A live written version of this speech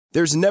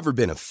There's never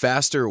been a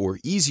faster or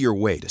easier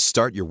way to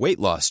start your weight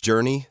loss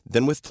journey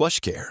than with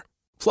PlushCare.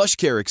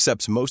 PlushCare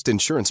accepts most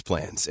insurance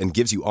plans and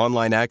gives you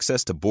online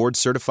access to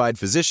board-certified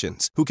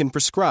physicians who can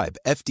prescribe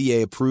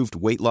FDA-approved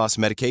weight loss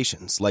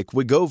medications like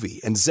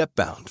Wegovy and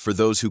Zepbound for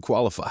those who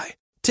qualify.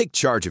 Take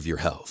charge of your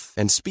health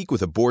and speak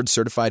with a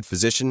board-certified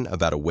physician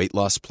about a weight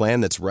loss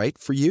plan that's right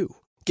for you.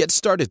 Get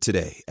started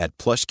today at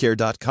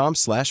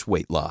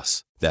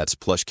plushcare.com/weight-loss. That's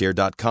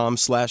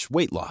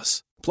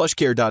plushcare.com/weight-loss.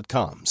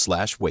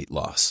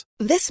 plushcare.com/weight-loss.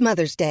 This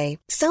Mother's Day,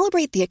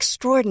 celebrate the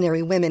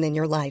extraordinary women in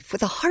your life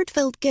with a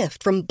heartfelt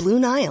gift from Blue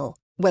Nile.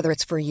 Whether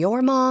it's for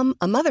your mom,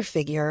 a mother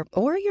figure,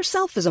 or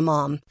yourself as a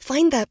mom,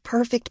 find that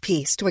perfect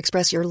piece to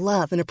express your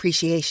love and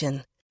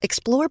appreciation.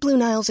 Explore Blue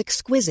Nile's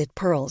exquisite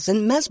pearls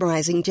and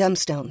mesmerizing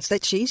gemstones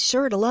that she's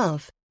sure to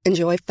love.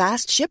 Enjoy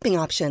fast shipping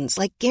options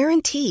like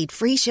guaranteed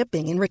free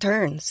shipping and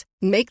returns.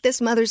 Make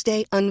this Mother's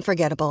Day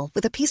unforgettable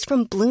with a piece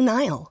from Blue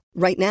Nile.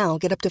 Right now,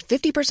 get up to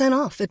 50%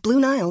 off at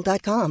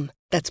BlueNile.com.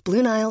 That's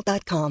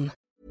BlueNile.com.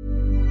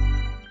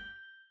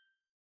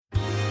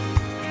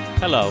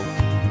 Hello,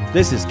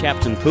 this is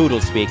Captain Poodle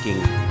speaking.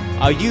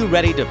 Are you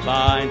ready to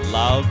find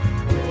love?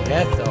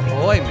 Yes,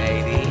 ahoy,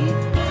 matey.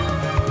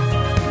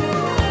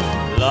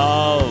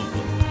 Love.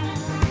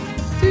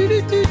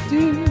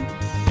 Do-do-do-do.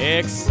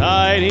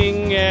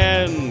 Exciting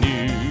and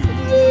new.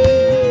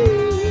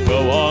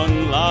 Go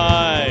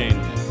online.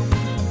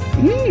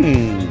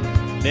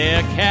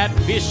 They're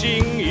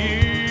catfishing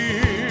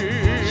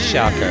you.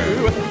 Shocker.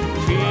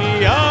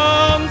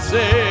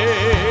 Fiancé.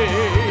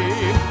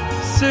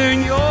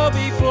 Soon you'll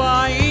be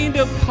flying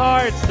to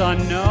parts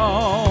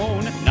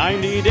unknown.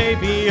 90-day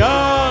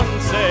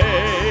Beyonce.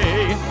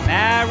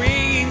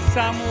 Marrying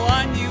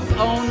someone you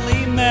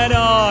only met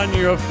on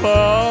your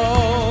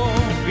phone.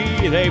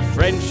 Be they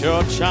French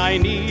or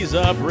Chinese,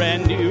 a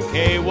brand new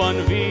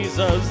K1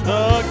 visa's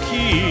the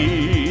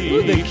key.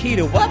 Ooh, the key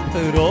to what,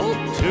 Poodle?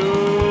 To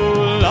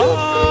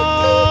love.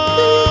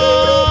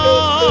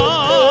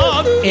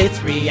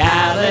 It's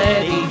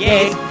reality,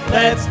 yes,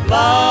 let's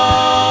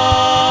love.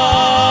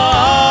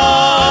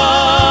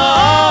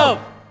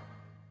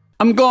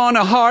 I'm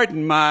gonna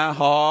harden my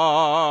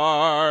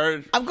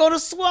heart. I'm gonna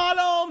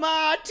swallow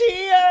my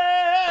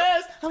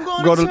tears. I'm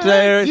gonna Go to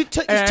there.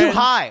 It's too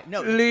high.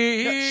 No,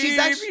 She's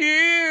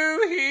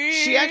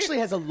she actually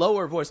has a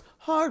lower voice.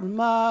 Harden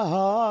my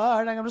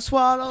heart. I'm gonna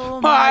swallow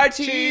my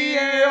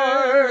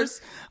tears.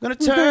 I'm gonna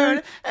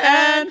turn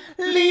and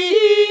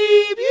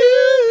leave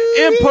you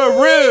in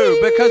Peru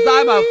because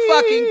I'm a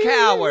fucking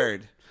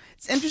coward.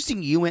 It's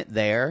interesting you went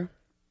there.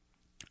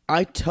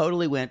 I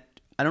totally went.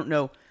 I don't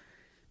know.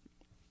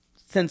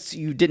 Since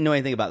you didn't know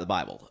anything about the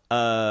Bible,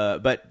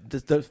 but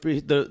the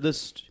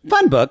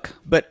fun book,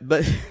 but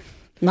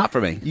not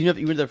for me. You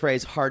know the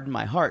phrase "harden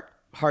my heart,"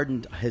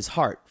 hardened his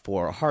heart.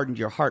 For hardened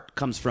your heart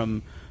comes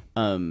from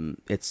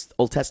it's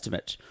Old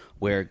Testament,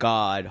 where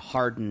God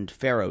hardened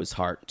Pharaoh's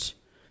heart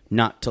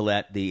not to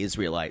let the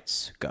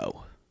Israelites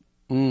go.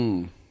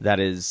 That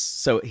is,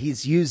 so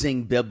he's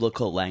using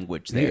biblical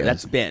language there. Yes.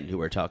 That's Ben who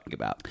we're talking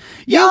about.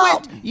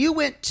 Y'all, You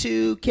went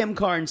to Kim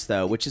Carnes,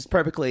 though, which is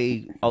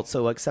perfectly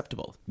also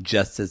acceptable.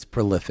 just as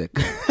prolific.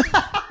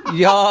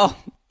 Y'all,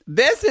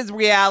 this is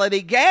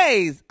Reality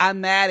Gaze. I'm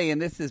Maddie,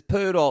 and this is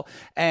Poodle.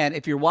 And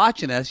if you're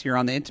watching us, you're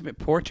on the Intimate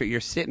Portrait. You're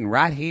sitting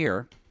right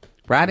here,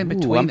 right in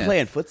between I'm us.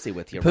 playing footsie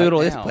with you Poodle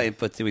right is now. playing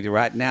footsie with you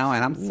right now,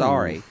 and I'm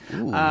sorry.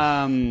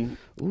 Ooh.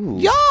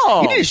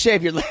 Y'all! You need to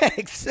shave your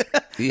legs.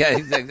 Yeah,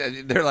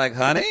 they're like,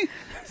 honey?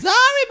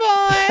 Sorry,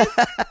 boy.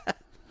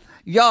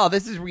 Y'all,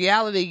 this is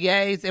Reality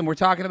Gaze, and we're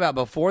talking about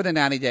Before the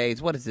 90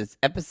 Days. What is this?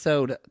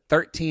 Episode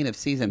 13 of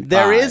Season 5.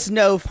 There is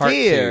no Part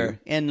fear 2.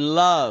 in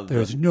love.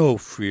 There's no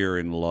fear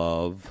in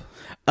love.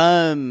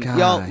 Gosh,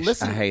 y'all,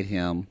 listen. I hate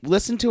him.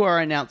 Listen to our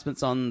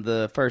announcements on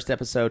the first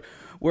episode.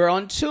 We're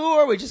on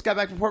tour. We just got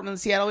back from Portland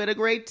and Seattle. We had a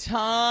great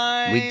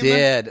time. We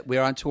did.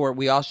 We're on tour.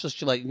 We also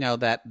should let you know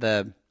that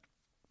the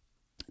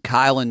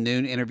Kyle and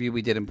Noon interview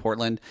we did in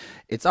Portland,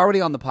 it's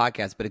already on the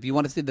podcast, but if you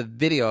want to see the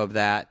video of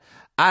that,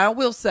 I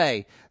will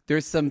say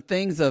there's some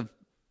things of,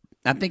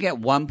 I think at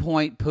one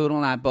point Poodle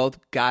and I both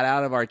got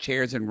out of our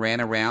chairs and ran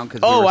around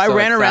because I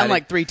ran around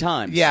like 3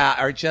 times. Yeah,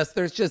 or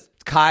there's just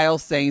Kyle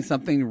saying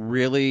something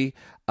really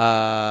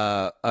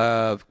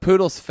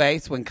Poodle's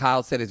face when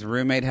Kyle said his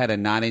roommate had a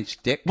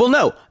 9-inch dick. Well,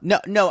 no.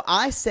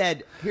 I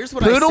said, here's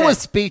what I said. Poodle was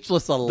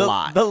speechless a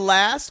lot. The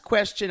last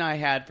question I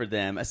had for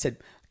them, I said,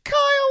 Kyle,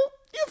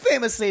 you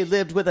famously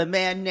lived with a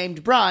man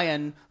named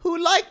Brian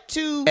who liked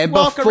to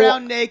walk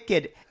around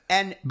naked.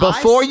 And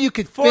before you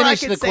could finish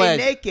the question, say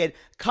naked,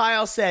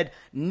 Kyle said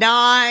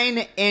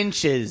 9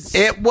 inches.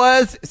 It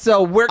was,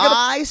 so we're gonna.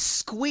 I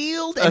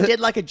squealed and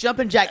did like a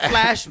jumping jack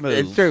flash move.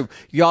 It's true,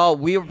 y'all.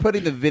 We were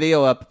putting the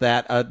video up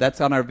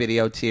that's on our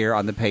video tier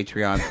on the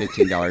Patreon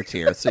 $15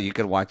 tier, so you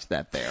can watch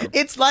that there.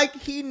 It's like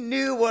he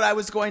knew what I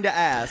was going to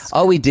ask.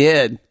 Oh, he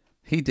did.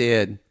 He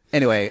did.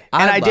 Anyway,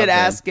 I did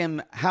ask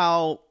him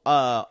how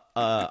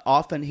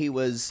often he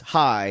was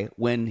high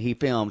when he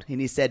filmed, and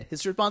he said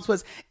his response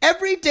was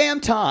every damn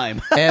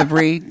time.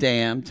 Every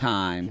damn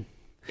time.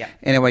 Yeah.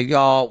 Anyway,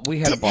 y'all, we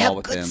had Didn't a ball have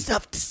with good him.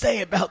 stuff to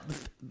say about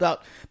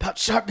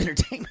Sharp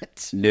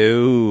Entertainment.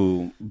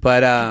 No,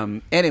 but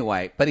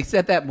anyway, but he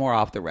said that more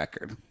off the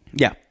record.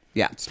 Yeah.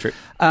 Yeah, It's true.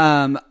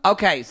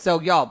 Okay, so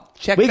y'all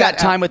check. We that got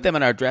time out. with them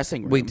in our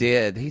dressing room. We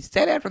did. He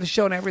stayed after the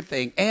show and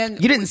everything, and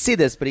You didn't see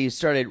this, but he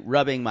started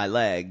rubbing my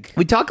leg.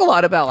 we talk a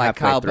lot about like Halfway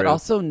Kyle, but through.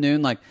 also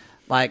Noon. Like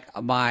my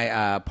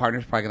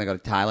partner's probably going to go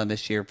to Thailand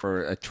this year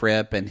for a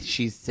trip, and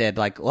she said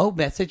like, "Oh,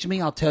 message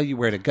me. I'll tell you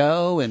where to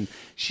go." And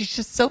she's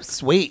just so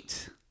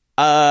sweet.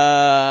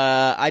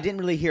 I didn't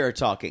really hear her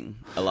talking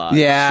a lot.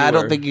 Yeah, I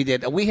don't Sure. think you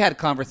did. We had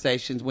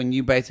conversations when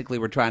you basically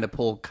were trying to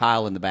pull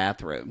Kyle in the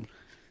bathroom.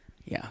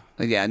 Yeah.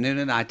 Yeah, Noon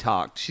and I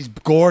talked. She's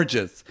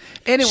gorgeous.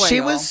 Anyway, She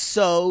y'all, was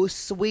so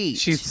sweet.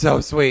 she's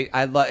so sweet.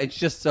 I love. It's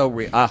just so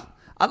real.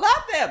 I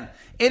love them.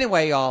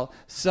 Anyway, y'all.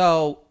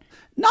 So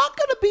not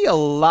going to be a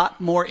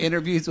lot more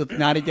interviews with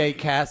 90 Day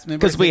cast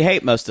members because we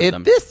hate most of if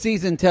them. this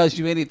season tells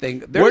you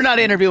anything, We're not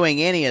interviewing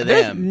any of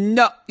There's them.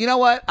 no. You know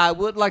what? I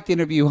would like to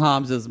interview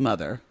Hamza's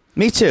mother.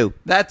 Me too.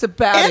 That's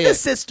about And it. the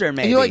sister,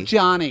 maybe. You know, like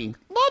Johnny.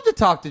 Love to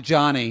talk to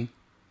Johnny.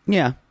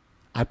 Yeah.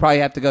 I probably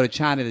have to go to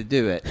China to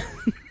do it.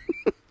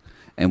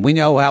 And we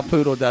know how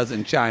Poodle does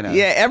in China.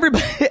 Yeah,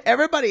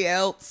 everybody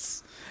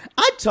else.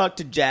 I'd talk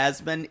to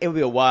Jasmine. It would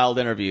be a wild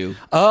interview.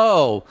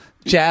 Oh,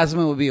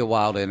 Jasmine would be a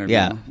wild interview.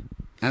 Yeah.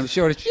 I'm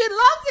sure she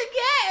loves it,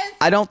 yes.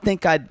 I don't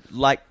think I'd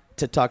like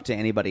to talk to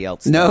anybody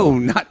else. No,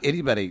 not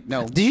anybody.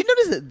 No. Did you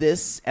notice that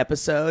this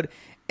episode,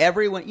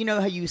 everyone, you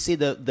know how you see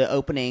the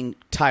opening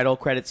title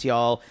credits,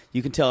 y'all?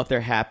 You can tell if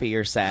they're happy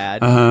or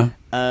sad.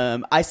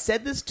 I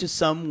said this to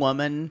some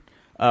woman,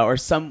 I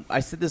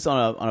said this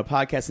on a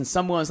podcast, and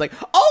someone was like,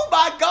 "Oh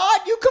my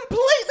God, you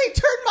completely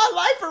turned my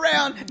life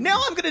around.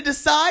 Now I'm going to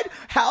decide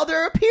how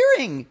they're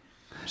appearing."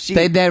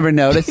 They never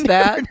noticed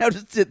that. Never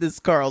noticed it. This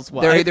Carl's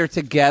wife. They're either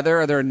together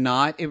or they're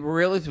not. It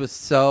really was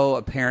so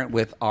apparent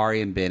with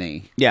Ari and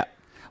Benny. Yeah.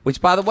 Which,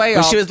 by the way,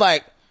 But y'all, she was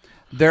like,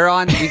 they're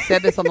on. We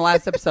said this on the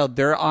last episode.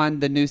 They're on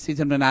the new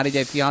season of the 90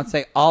 Day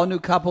Fiance. All new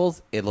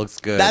couples. It looks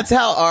good. that's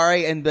how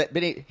Ari and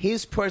Benny,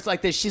 he's portrayed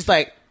like this. She's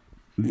like,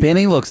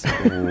 Benny looks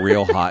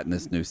real hot in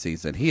this new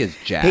season. He is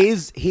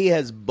jacked. he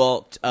has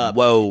bulked up.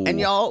 Whoa. And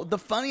y'all, the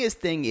funniest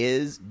thing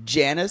is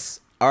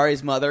Janice,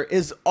 Ari's mother,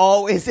 is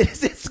always in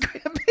his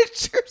Instagram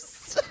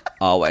pictures.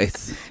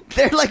 Always.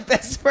 They're like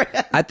best friends.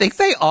 I think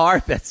they are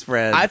best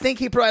friends. I think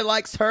he probably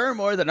likes her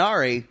more than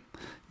Ari.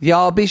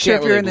 Y'all be sure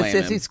Can't if you're really in the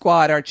blame Sissy him.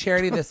 Squad, our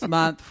charity this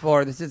month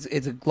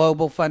it's a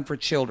global fund for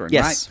children,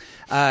 Yes.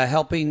 right?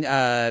 Helping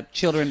children,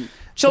 Children's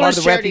a lot of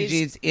the charities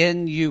refugees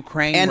in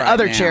Ukraine And right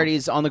other now.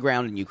 charities on the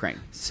ground in Ukraine.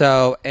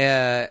 So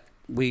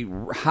we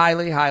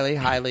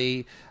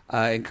highly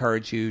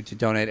encourage you to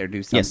donate or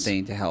do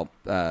something to help.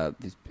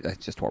 That's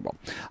just horrible.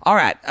 All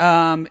right.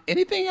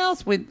 Anything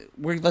else?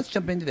 Let's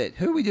jump into that.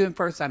 Who are we doing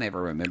first? I never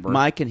remember.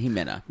 Mike and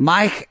Jimena.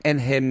 Mike and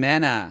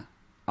Jimena.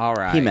 All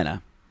right.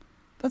 Jimena.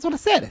 That's what I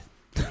said.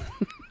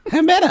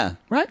 Jimena,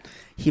 right?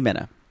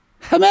 Jimena.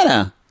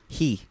 Jimena.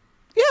 He.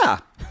 Yeah.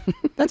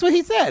 That's what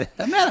he said.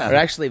 Or Jimena.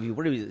 actually, if you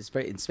word it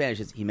in Spanish,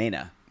 it's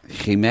Jimena.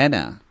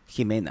 Jimena.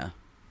 Jimena.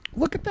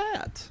 Look at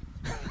that.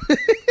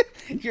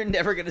 You're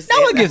never going to say No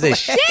it one that gives a way.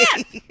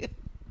 shit.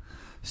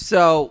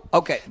 So,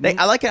 okay.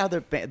 I like how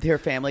their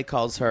family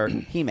calls her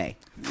Hime.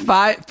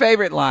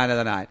 Favorite line of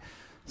the night.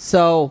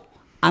 So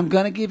I'm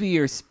going to give you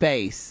your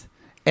space.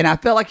 And I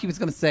felt like he was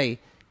going to say,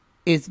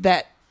 is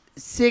that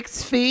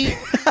 6 feet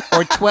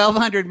or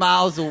 1,200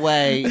 miles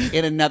away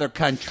in another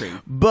country?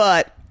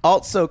 But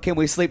also, can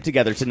we sleep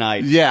together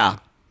tonight? Yeah.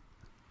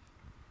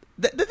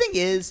 The thing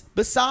is,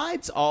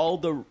 besides all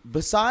the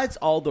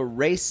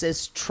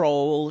racist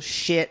troll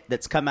shit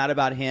that's come out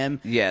about him,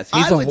 Yes,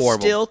 he's I would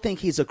horrible. still think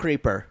he's a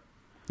creeper.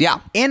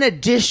 Yeah. In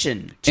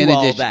addition to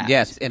all that,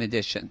 Yes, in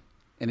addition.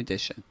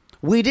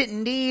 we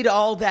didn't need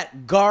all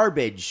that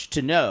garbage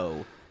to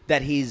know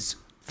that he's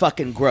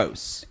fucking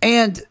gross.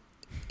 And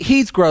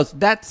he's gross.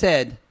 That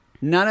said,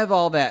 none of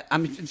all that,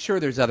 I'm sure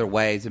there's other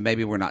ways, and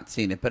maybe we're not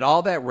seeing it, but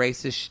all that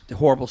racist,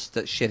 horrible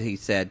shit he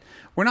said,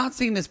 we're not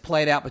seeing this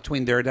played out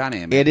between their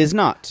dynamic. It is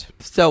not.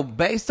 So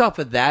based off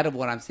of that, of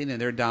what I'm seeing in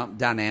their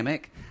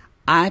dynamic,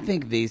 I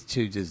think these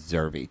two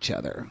deserve each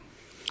other.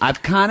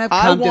 I've kind of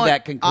come to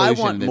that conclusion. I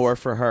want more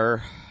for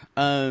her.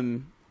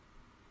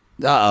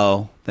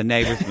 Uh-oh. The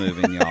neighbor's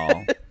moving,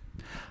 y'all.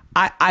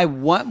 I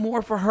want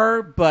more for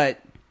her,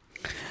 but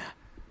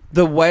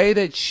the way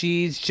that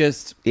she's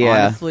just,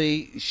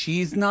 honestly,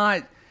 she's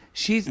not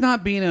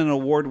being an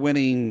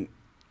award-winning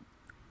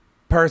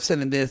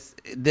person in this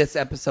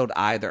episode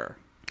either.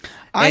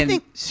 I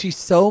think she's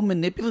so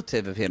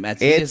manipulative of him as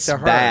he is it's to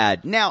her.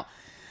 bad. Now,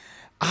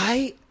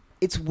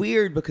 it's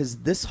weird because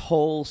this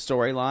whole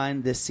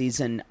storyline this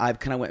season, I've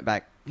kind of went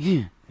back.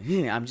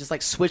 I'm just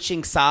like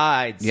switching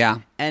sides. Yeah.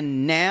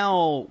 And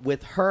now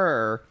with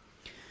her,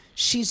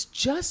 she's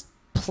just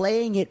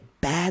playing it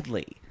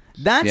badly.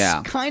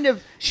 That's kind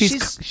of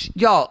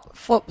y'all.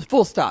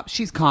 Full stop.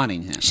 She's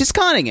conning him. She's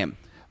conning him.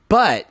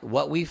 But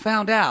what we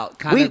found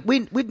out,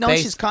 We've known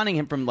she's conning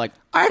him from like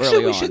actually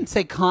early we on. shouldn't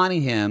say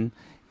conning him.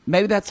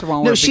 maybe that's the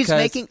wrong No, word. she's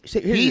because making-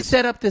 here it he is.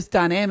 set up this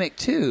dynamic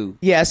too.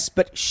 Yes,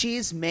 but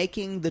she's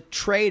making the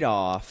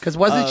trade-off. Because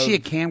wasn't she a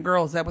cam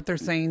girl? Is that what they're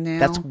saying now?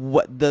 That's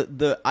what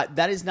that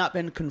has not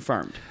been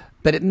confirmed.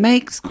 But it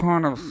makes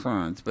kind of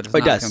sense, but it's It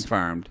not does.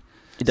 confirmed.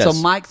 It does.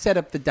 So Mike set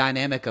up the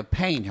dynamic of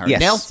paying her.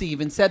 Yes. Nelsie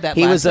even said that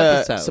He last was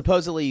episode.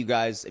 supposedly, you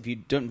guys, if you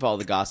don't follow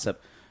the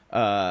gossip,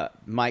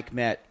 Mike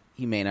met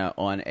Jimena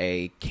on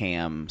a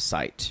cam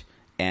site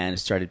and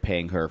started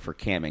paying her for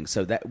camming.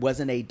 So that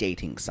wasn't a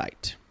dating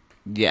site,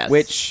 Yes.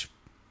 which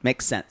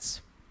makes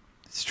sense.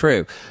 It's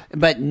true.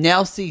 But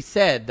Nelsie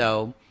said,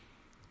 though,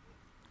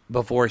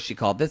 before she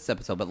called this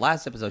episode, but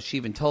last episode, she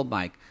even told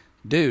Mike,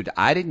 dude,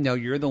 I didn't know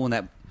you're the one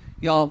that,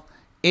 y'all,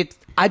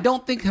 I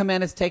don't think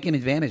Jimena's taking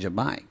advantage of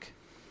Mike.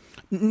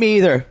 Me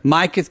either.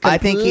 Mike is I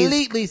think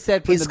completely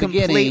said from he's the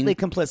beginning. completely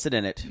complicit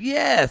in it.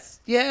 Yes,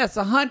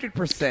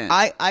 100%.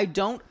 I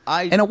don't.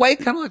 In a way,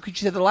 kind of like what you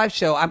said at the live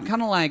show, I'm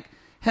kind of like,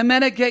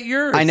 Jimena, get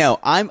yours. I know.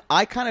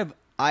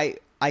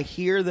 I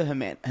hear the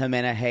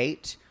Jimena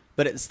hate,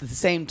 but at the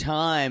same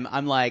time,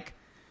 I'm like,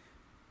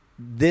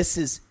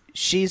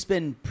 she's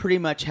been pretty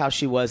much how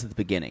she was at the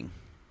beginning.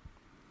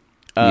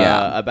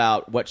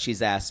 About what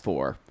she's asked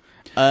for.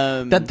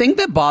 The thing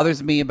that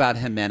bothers me about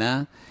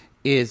Jimena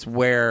is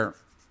where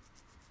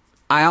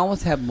I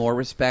almost have more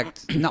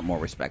respect. Not more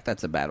respect.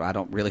 That's a bad one. I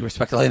don't really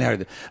respect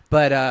Elena.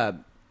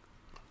 But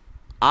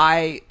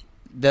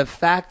the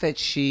fact that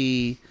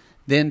she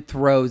then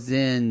throws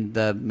in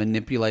the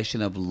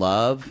manipulation of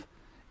love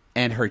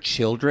and her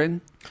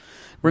children.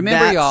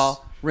 Remember,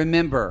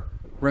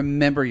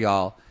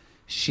 y'all.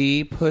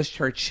 She pushed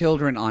her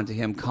children onto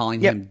him,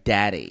 calling him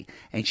daddy.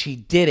 And she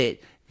did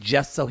it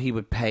just so he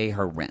would pay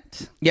her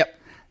rent. Yep.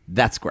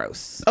 That's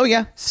gross. Oh,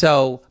 yeah.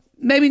 So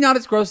maybe not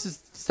as gross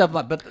as stuff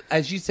like, but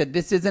as you said,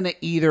 this isn't an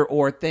either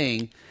or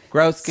thing.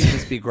 Gross can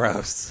just be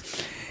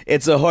gross.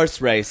 It's a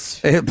horse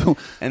race.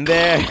 And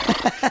there,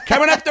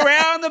 coming up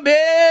around the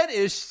bed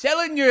is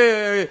selling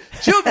your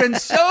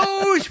children's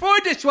shoes for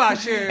a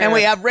dishwasher. and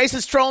we have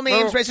racist troll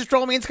memes. Racist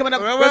troll memes coming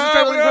up. And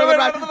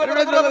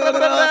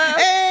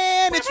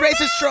it's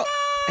racist troll.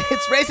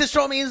 It's racist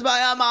troll memes by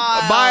a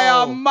mile. By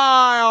a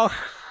mile.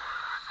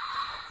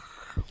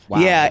 Wow.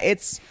 Yeah,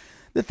 it's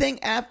the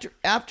thing after.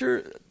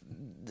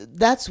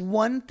 That's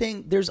one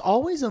thing. There's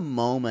always a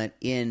moment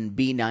in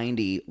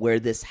B90 where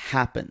this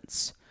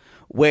happens,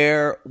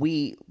 where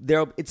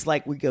it's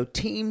like we go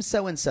team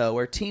so and so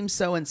or team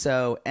so and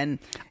so, and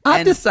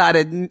I've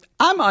decided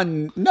I'm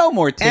on no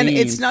more teams. And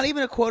it's not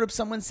even a quote of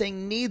someone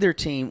saying neither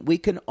team. We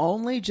can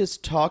only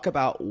just talk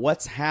about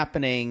what's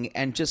happening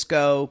and just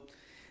go,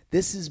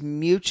 this is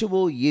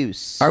mutual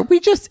use. Are we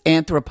just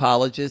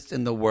anthropologists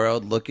in the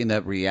world looking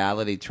at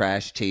reality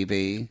trash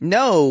TV?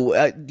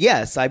 No,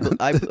 yes, I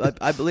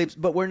believe,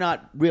 but we're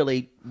not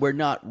really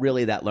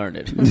that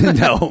learned.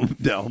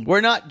 No.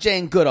 We're not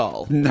Jane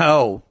Goodall.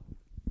 No.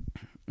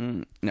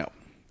 No.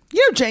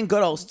 You know Jane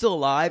Goodall's still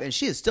alive and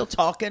she is still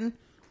talking.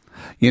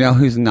 You know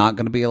who's not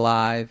going to be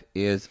alive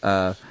is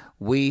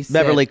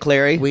Beverly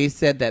Cleary. We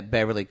said that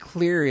Beverly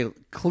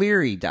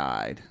Cleary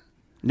died.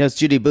 No, it's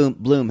Judy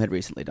Bloom had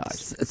recently died.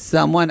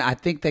 Someone, I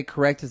think they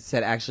corrected,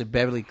 said actually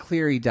Beverly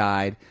Cleary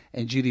died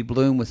and Judy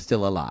Bloom was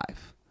still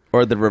alive.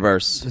 Or the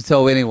reverse.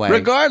 So anyway.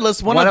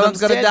 Regardless, one of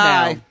them's going to dead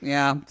die. now.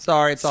 Yeah,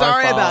 sorry. It's our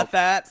Sorry fault. about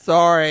that.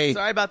 Sorry.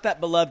 Sorry about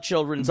that, beloved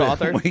children's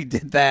author. We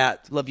did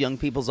that. Love young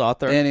people's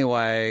author.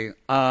 Anyway,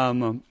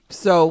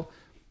 so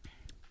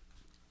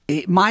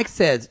Mike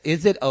says,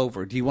 is it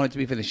over? Do you want it to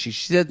be finished? She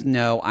says,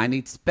 no, I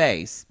need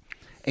space.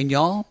 And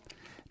y'all,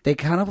 they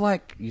kind of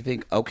like, you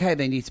think, okay,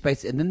 they need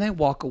space. And then they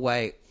walk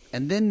away.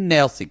 And then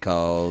Nelsie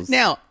calls.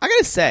 Now, I got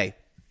to say,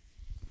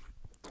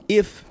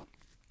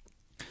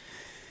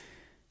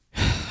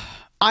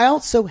 I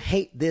also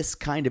hate this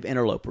kind of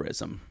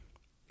interloperism.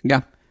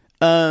 Yeah.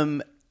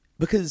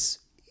 Because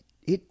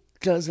it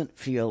doesn't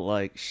feel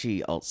like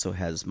she also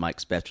has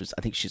Mike's best interest.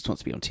 I think she's supposed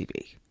to be on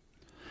TV.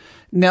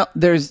 No,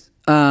 it's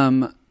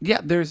none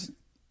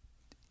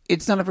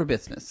of her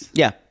business.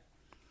 Yeah.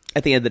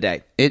 At the end of the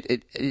day.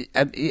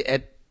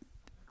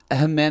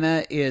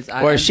 Jimena is...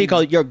 Or as she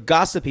called it, your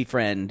gossipy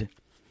friend.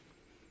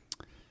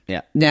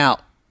 Yeah. Now,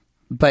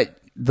 but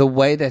the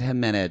way that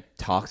Jimena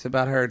talks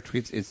about her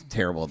tweets is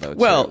terrible, though.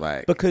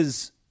 Well,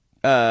 because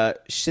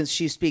since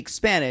she speaks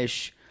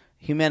Spanish,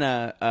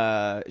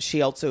 Jimena,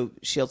 she also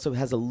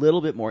has a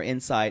little bit more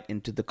insight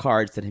into the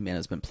cards that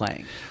Jimena's been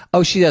playing.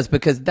 Oh, she does,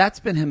 because that's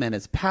been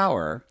Jimena's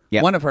power.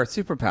 Yep. One of her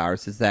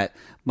superpowers is that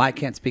Mike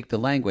can't speak the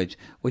language,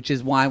 which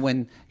is why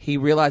when he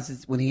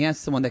has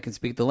someone that can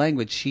speak the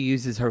language, she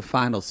uses her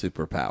final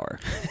superpower.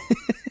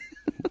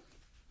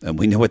 And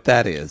we know what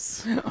that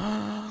is.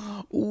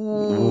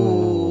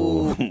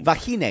 Ooh.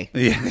 Vagine.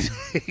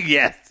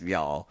 Yes,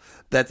 y'all.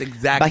 That's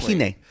exactly.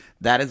 Vagine.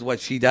 That is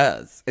what she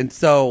does. And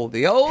so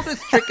the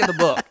oldest trick in the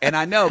book, and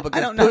I know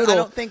because I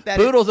don't think that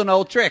Poodle's an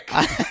old trick.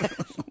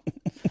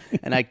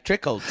 And I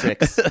trick old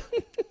tricks.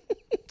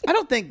 I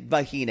don't think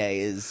vagine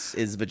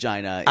is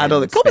vagina. I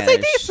don't know. Spanish. ¿Cómo se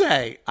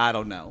dice? I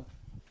don't know.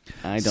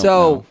 I don't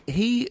know.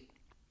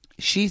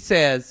 She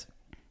says,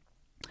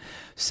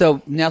 So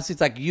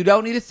Nelsie's like, you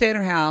don't need to stay in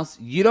her house.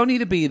 You don't need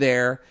to be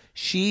there.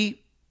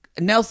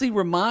 Nelsie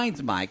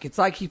reminds Mike. It's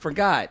like he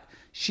forgot.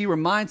 She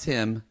reminds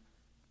him,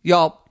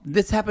 y'all,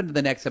 this happened in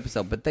the next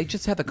episode, but they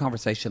just had the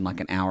conversation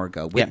like an hour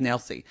ago with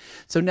Nelsie.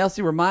 So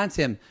Nelsie reminds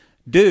him,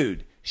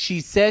 dude,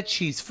 she said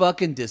she's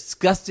fucking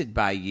disgusted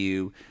by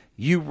you.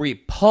 You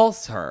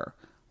repulse her.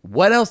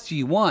 What else do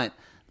you want?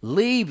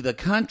 Leave the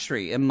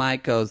country. And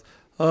Mike goes,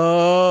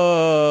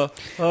 well,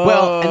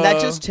 and that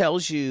just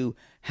tells you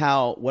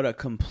what a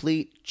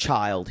complete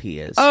child he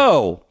is.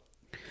 Oh,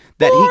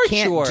 that he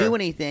can't do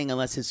anything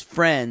unless his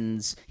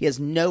friends. He has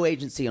no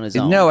agency on his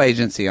own. No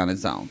agency on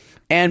his own,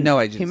 and no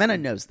agency. Jimena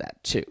knows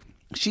that too.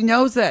 She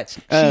knows that.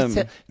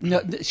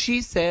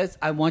 She says,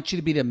 "I want you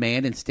to be the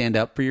man and stand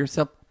up for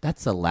yourself."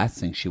 That's the last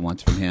thing she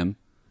wants from him,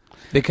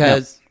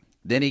 because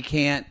then he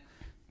can't.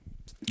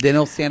 Then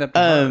he'll stand up to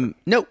her.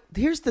 No,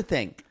 here's the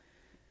thing.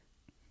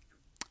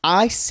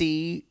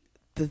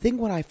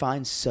 What I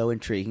find so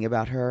intriguing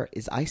about her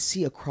is I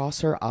see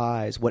across her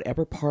eyes,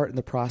 whatever part in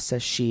the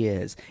process she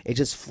is, it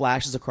just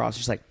flashes across.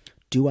 She's like,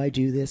 do I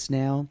do this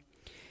now?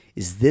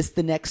 Is this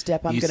the next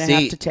step I'm going to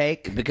have to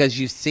take? Because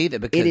you see that.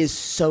 Because it is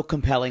so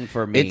compelling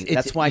for me.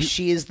 That's why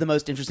she is the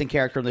most interesting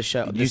character on the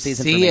show. You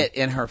see it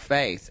in her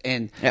face.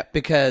 And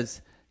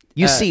because...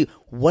 You see,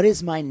 what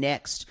is my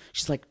next?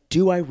 She's like,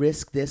 do I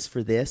risk this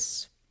for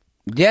this?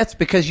 Yes,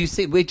 because you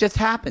see, it just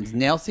happens.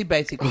 Nelsie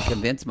basically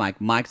convinced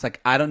Mike. Mike's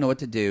like, I don't know what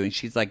to do. And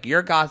she's like,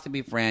 you're a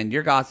gossipy friend.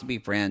 You're a gossipy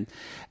friend.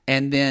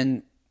 And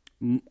then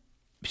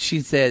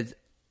Nelsie says,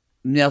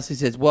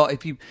 well,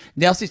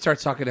 Nelsie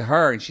starts talking to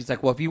her, and she's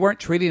like, well, if you weren't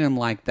treating him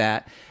like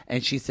that,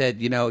 and she said,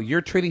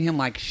 you're treating him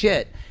like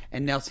shit.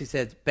 And Nelsie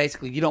says,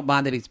 basically, you don't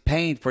mind that he's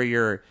paying for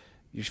your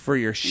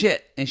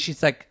shit. And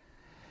she's like,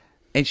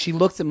 and she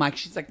looks at Mike.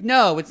 She's like,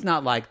 no, it's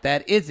not like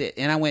that, is it?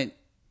 And I went,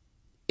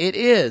 it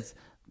is.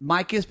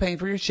 Mike is paying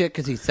for your shit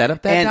because he set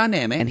up that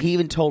dynamic. And he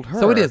even told her.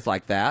 So it is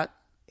like that.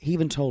 He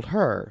even told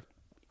her,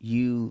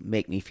 you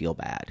make me feel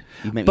bad.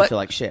 You make me feel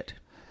like shit.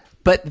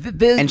 But the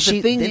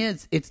thing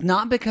is, it's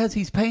not because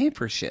he's paying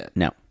for shit.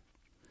 No.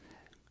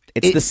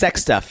 It's the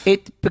sex stuff.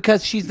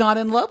 Because she's not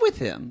in love with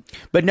him.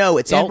 But no,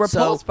 it's also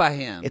repulsed by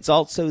him. It's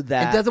also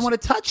that it doesn't want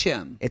to touch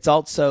him. It's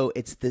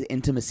the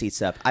intimacy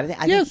stuff. I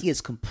think he is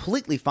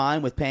completely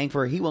fine with paying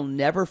for her. He will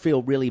never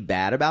feel really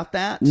bad about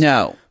that.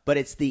 No, but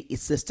it's the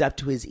stuff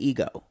to his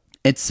ego.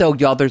 And so,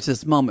 y'all, there's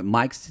this moment.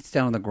 Mike sits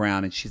down on the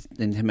ground, and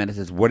Jimena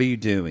says, "What are you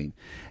doing?"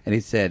 And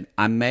he said,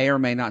 "I may or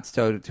may not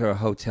go to a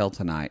hotel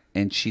tonight."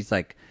 And she's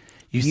like,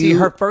 "You see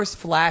her first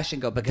flash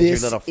and go because your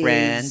little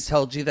friend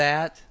told you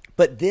that."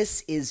 But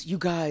this is, you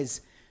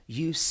guys,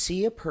 you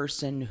see a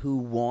person who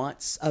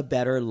wants a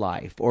better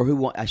life, or who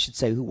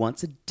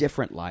wants a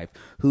different life,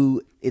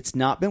 who it's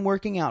not been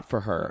working out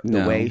for her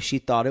the way she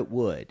thought it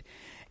would.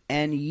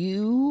 And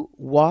you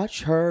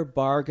watch her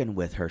bargain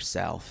with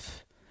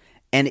herself,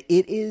 and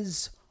it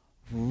is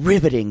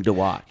riveting to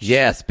watch.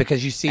 Yes,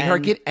 because you see her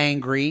get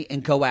angry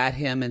and go at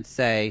him and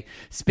say,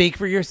 speak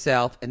for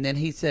yourself. And then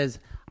he says,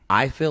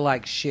 I feel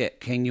like shit.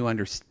 Can you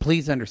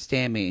please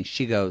understand me? And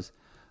she goes,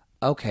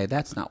 okay,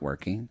 that's not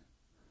working.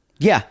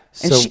 Yeah.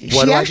 So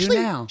what do I do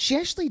now? She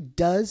actually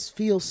does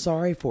feel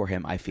sorry for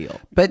him, I feel.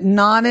 But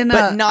not in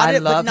I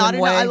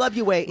love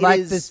you way.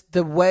 Like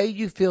the way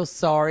you feel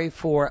sorry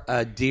for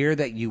a deer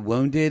that you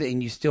wounded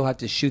and you still have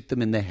to shoot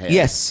them in the head.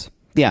 Yes.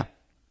 Yeah.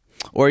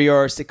 Or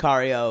your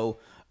Sicario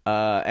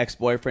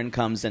ex-boyfriend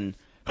comes and...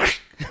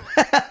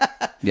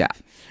 Yeah.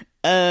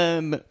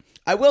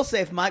 I will say,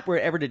 if Mike were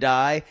ever to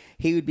die,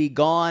 he would be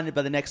gone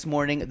by the next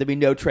morning. There'd be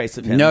no trace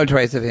of him. No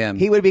trace of him.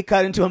 He would be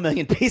cut into a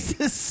million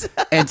pieces.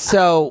 And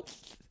so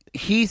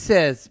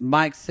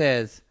Mike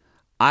says,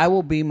 I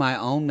will be my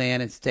own man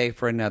and stay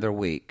for another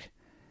week.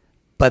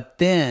 But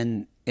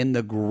then, in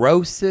the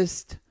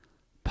grossest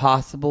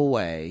possible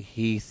way,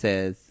 he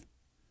says,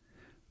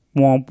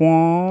 womp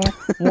womp,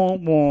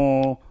 womp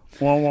womp,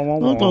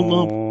 womp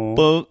womp,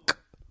 womp.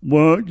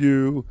 Won't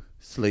you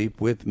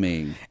sleep with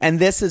me? And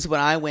this is when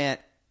I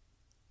went...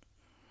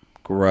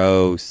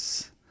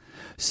 Gross.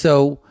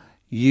 So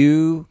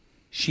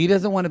she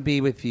doesn't want to be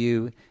with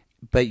you,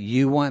 but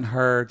you want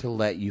her to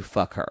let you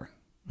fuck her.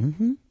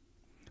 Mm-hmm.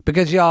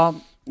 Because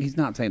y'all, he's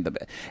not saying the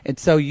best. And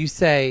so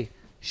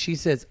she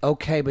says,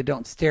 okay, but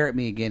don't stare at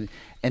me again.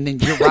 And then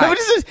you're right.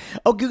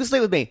 Oh, you can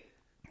sleep with me.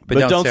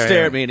 But don't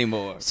stare at me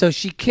anymore. So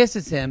she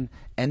kisses him,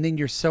 and then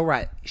you're so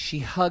right. She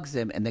hugs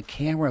him, and the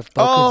camera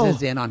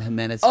focuses in on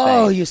Jimena's face.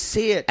 Oh, you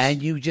see it.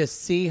 And you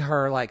just see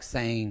her like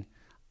saying,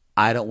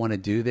 I don't want to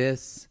do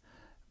this.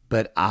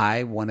 But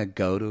I want to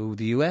go to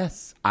the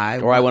U.S. I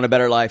want a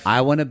better life.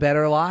 I want a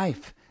better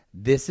life.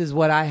 This is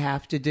what I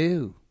have to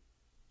do.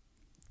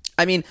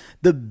 I mean,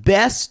 the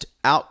best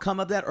outcome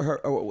of that,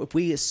 or if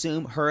we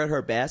assume her at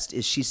her best,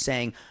 is she's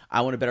saying,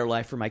 I want a better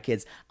life for my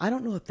kids. I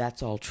don't know if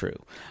that's all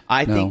true.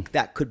 I think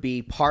that could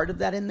be part of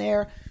that in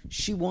there.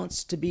 She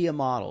wants to be a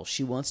model.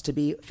 She wants to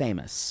be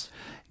famous.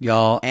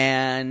 Y'all.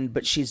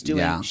 But she's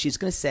she's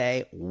going to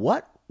say,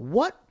 what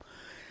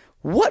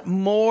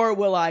more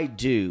will I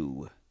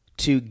do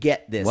to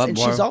get this. What and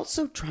more? she's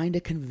also trying to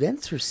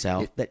convince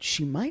herself that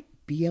she might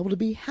be able to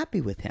be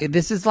happy with him.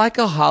 This is like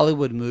a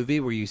Hollywood movie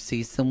where you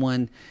see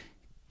someone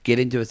get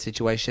into a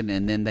situation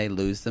and then they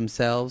lose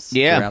themselves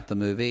throughout the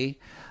movie.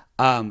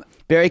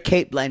 Very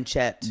Kate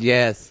Blanchett.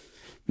 Yes.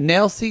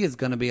 Nelsie is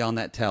going to be on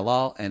that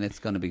tell-all, and it's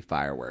going to be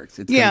fireworks.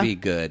 It's going to be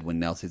good when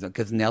Nelsie's...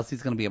 Because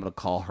Nelsie's going to be able to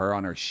call her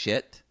on her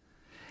shit.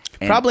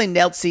 Probably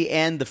Nelsie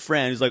and the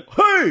friend who's like,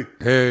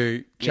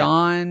 hey!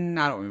 John...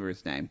 I don't remember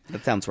his name.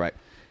 That sounds right.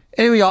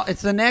 Anyway, y'all,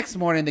 it's the next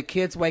morning. The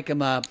kids wake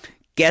him up.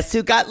 Guess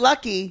who got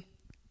lucky?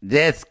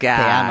 This guy.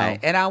 Te amo.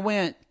 And I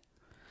went...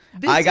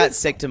 I got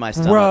sick to my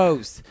stomach.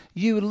 Gross.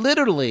 You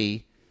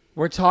literally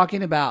were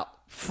talking about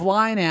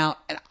flying out,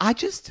 and I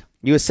just...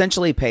 You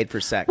essentially paid for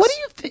sex. What do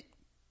you think?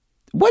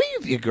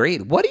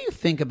 Agreed. What do you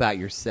think about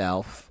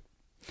yourself?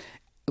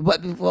 Well,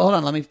 hold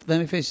on. Let me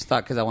finish this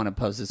thought because I want to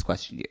pose this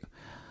question to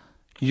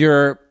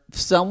you.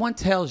 Someone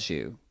tells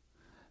you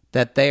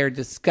that they are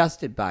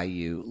disgusted by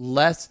you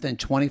less than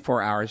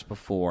 24 hours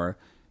before,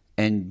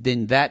 and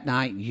then that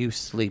night you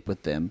sleep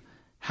with them.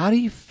 How do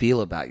you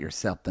feel about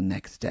yourself the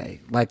next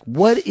day? Like,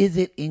 what is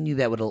it in you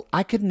that would...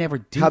 I could never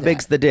do that. How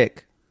big's the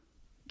dick?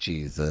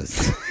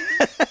 Jesus.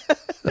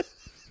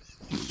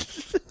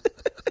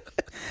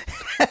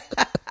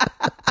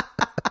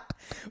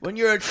 When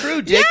you're a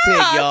true dick pig,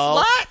 y'all.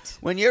 What?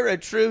 When you're a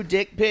true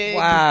dick pig.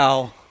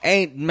 Wow.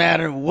 Ain't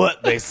matter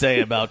what they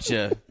say about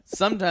you.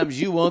 Sometimes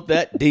you want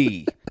that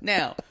D.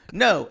 Now,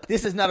 no,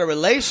 this is not a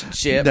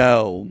relationship.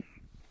 No.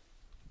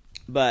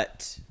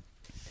 But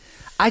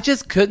I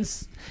just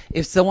couldn't.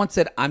 If someone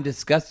said, I'm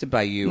disgusted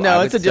by you. No, I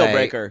would it's a deal say,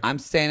 breaker. I'm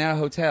staying at a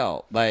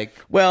hotel. Like,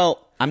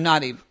 well, I'm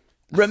not even.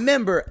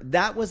 Remember,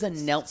 that was a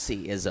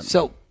Nelsie-ism.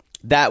 So.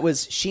 That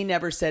was, she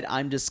never said,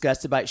 I'm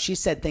disgusted by it. She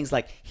said things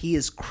like, he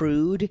is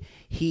crude.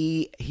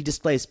 He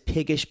displays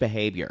piggish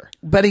behavior.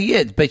 But he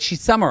is. But she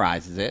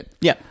summarizes it.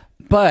 Yeah.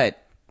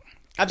 But.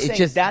 I'm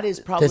saying that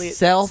is probably... The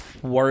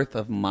self-worth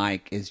of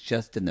Mike is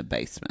just in the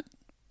basement.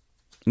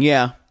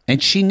 Yeah.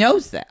 And she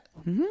knows that.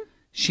 Mm-hmm.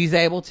 She's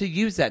able to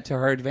use that to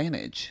her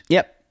advantage.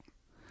 Yep.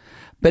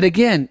 But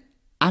again,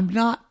 I'm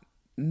not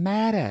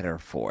mad at her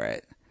for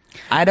it.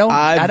 I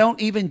don't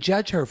even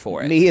judge her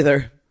for it. Me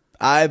either.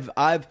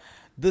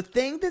 The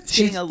thing that's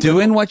she's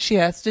doing what she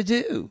has to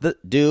do.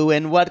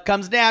 Doing what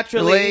comes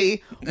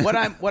naturally. what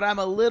I'm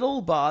a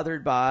little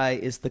bothered by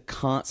is the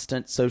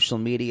constant social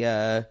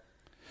media.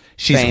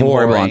 She's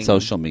horrible on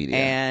social media.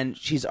 And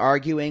she's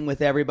arguing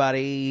with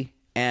everybody.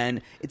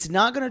 And it's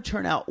not going to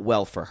turn out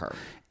well for her.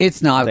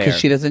 It's not because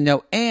she doesn't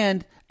know.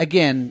 And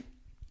again,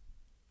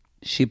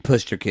 she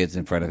pushed her kids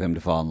in front of him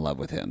to fall in love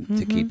with him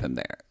to keep him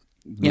there.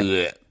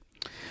 Yep.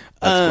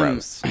 That's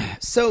gross.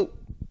 So...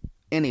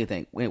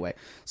 Anyway,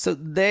 so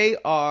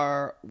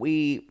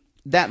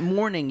that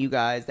morning, you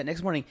guys, that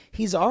next morning,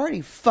 he's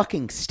already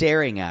fucking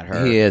staring at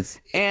her. He is.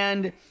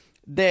 And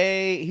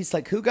he's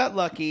like, who got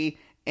lucky?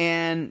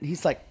 And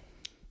he's like,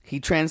 he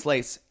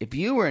translates, if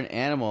you were an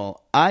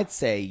animal, I'd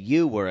say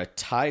you were a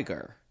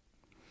tiger.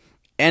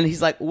 And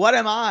he's like, what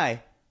am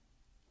I?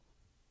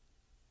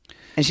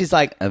 And she's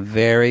like, a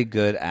very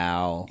good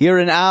owl. You're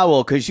an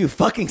owl because you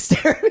fucking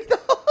stare at me the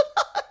whole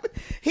time.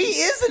 He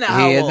is an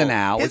owl. He is an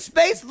owl. His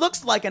face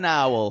looks like an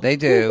owl. They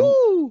do.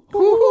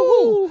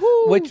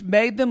 Hoo-hoo. Which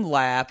made them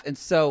laugh. And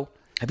so...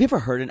 Have you ever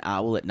heard an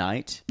owl at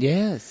night?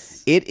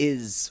 Yes. It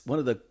is one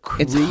of the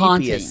creepiest it's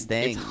haunting.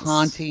 things. It's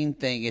haunting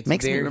thing. It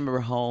makes me remember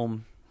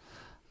home.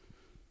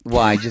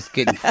 Why? Just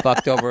getting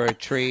fucked over a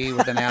tree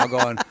with an owl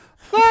going,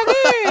 fuck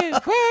it,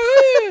 fuck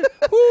it.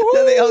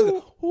 Then they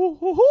all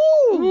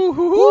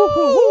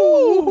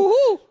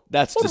go,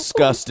 that's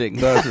disgusting.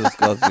 That's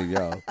disgusting,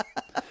 y'all.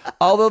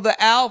 Although the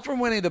owl from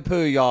Winnie the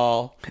Pooh,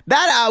 y'all.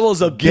 That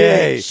owl's a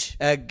bitch.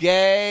 A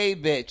gay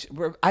bitch.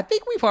 I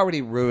think we've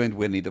already ruined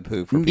Winnie the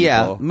Pooh for people.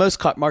 Yeah, most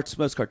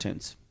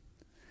cartoons.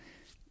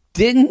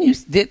 Didn't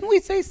we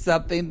say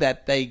something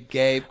that they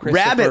gave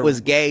Christopher... Rabbit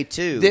was gay,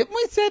 too. Didn't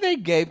we say they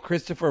gave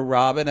Christopher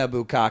Robin a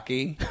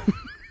bukkake?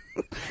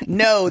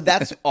 No,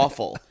 that's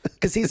awful.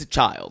 Because he's a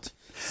child.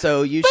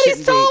 So you But shouldn't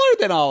he's taller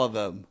than all of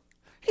them.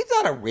 He's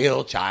not a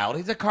real child.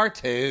 He's a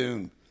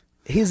cartoon.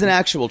 He's an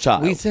actual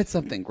child. We said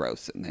something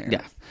gross in there.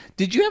 Yeah.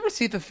 Did you ever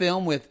see the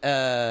film with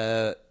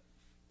Obi-Wan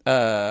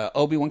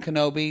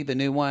Kenobi, the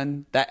new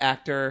one, that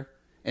actor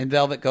in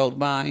Velvet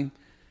Goldmine?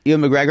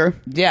 Ewan McGregor?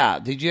 Yeah.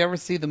 Did you ever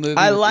see the movie?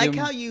 I like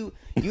how Ewan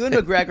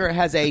McGregor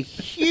has a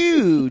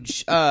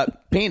huge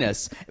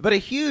penis, but a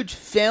huge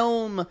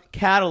film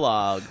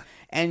catalog,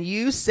 and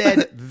you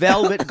said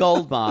Velvet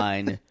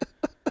Goldmine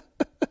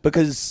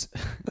because...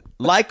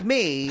 Like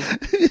me,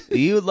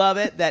 you love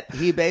it that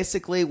he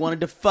basically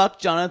wanted to fuck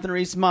Jonathan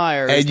Rhys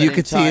Meyers, and you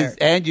could see his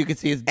dick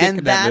and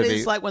in that movie. That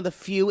is like one of the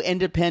few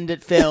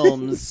independent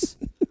films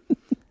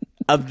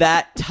of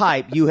that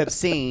type you have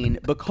seen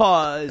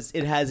because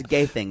it has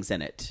gay things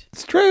in it.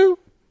 It's true.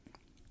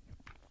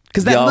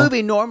 Because that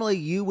movie normally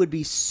you would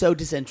be so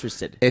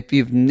disinterested. If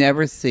you've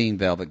never seen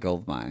Velvet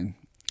Goldmine,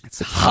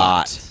 it's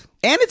hot.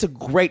 And it's a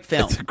great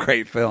film. It's a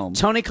great film.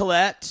 Toni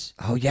Collette.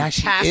 Oh yeah,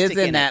 she is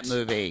in that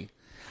movie.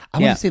 I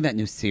want to see that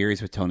new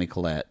series with Toni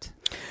Collette.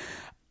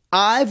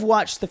 I've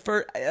watched the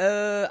first.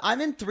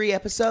 I'm in 3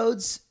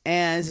 episodes,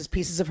 and this is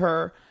pieces of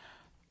her.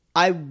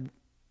 I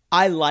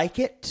like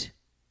it.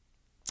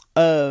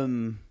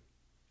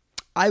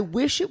 I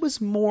wish it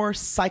was more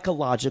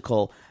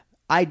psychological.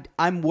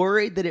 I'm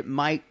worried that it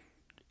might.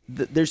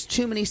 There's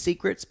too many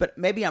secrets, but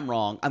maybe I'm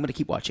wrong. I'm going to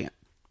keep watching it.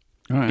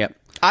 All right. Yep.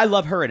 I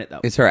love her in it,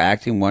 though. Is her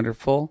acting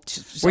wonderful?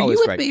 She's Were you always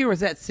with great. me, or was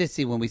that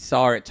Sissy when we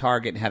saw her at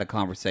Target and had a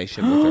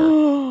conversation with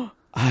her?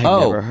 I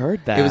never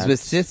heard that. It was with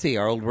Sissy,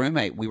 our old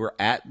roommate. We were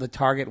at the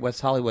Target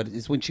West Hollywood.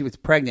 It's when she was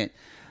pregnant.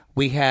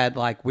 We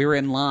were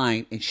in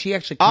line, and she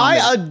actually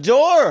commented. I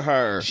adore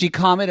her. She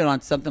commented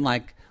on something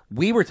like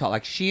we were talking,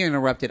 like she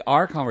interrupted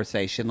our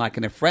conversation, like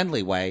in a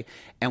friendly way,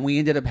 and we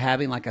ended up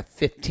having like a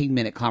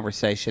 15-minute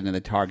conversation in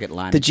the Target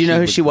line. Did you know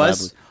who she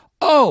was? Lovely.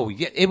 Oh,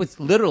 yeah, it was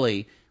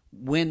literally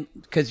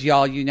because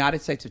y'all,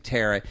 United States of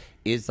Terror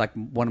is like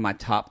one of my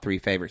top 3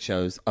 favorite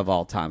shows of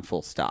all time,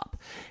 full stop.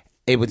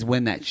 It was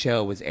when that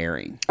show was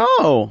airing.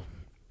 Oh,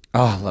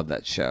 I love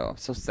that show. I'm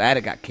so sad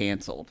it got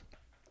canceled.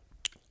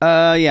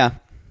 yeah.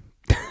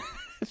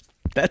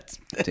 That's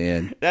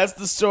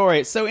the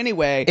story. So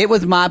anyway, It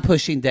was my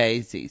Pushing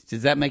Daisies.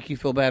 Does that make you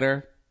feel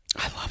better?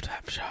 I love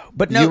that show.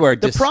 But no, You were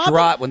the distraught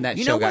problem, when that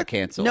you show know got what?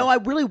 canceled. No, I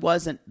really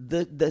wasn't.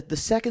 The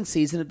second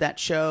season of that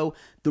show,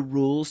 the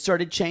rules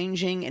started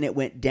changing, and it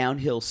went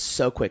downhill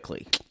so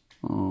quickly.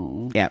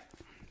 Oh. Yeah.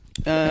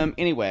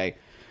 Anyway,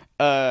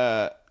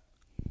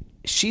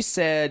 she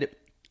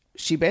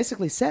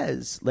basically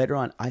says later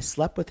on, I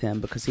slept with him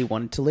because he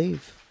wanted to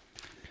leave.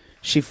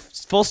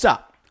 Full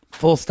stop.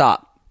 Full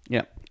stop.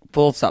 Yeah.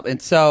 Full stop. And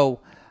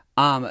so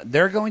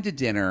they're going to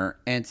dinner,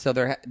 and so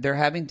they're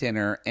having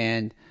dinner,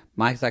 and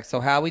Mike's like, so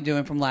how are we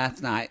doing from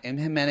last night? And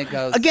Jimena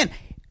goes... Again,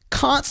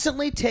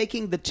 constantly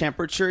taking the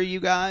temperature, you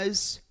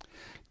guys.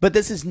 But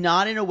this is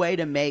not in a way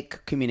to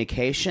make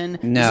communication.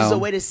 No. This is a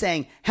way to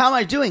saying, how am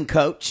I doing,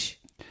 coach?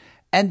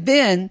 And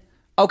then,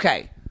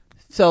 okay,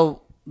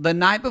 so the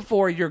night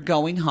before you're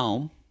going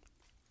home,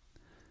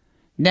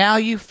 now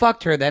you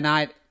fucked her that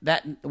night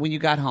when you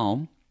got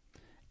home,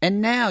 and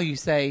now you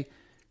say,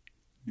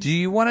 do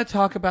you want to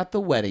talk about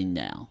the wedding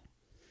now?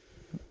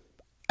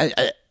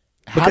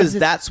 Because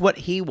that's what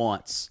he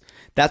wants.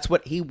 That's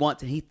what he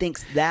wants, and he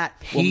thinks that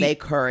will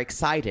make her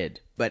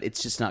excited, but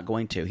it's just not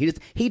going to.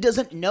 He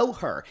doesn't know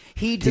her.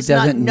 He does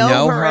not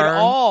know her at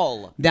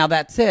all. Now,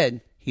 that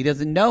said, he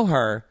doesn't know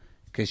her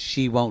because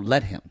she won't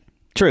let him.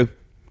 True.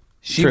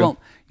 She True. won't.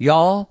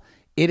 Y'all,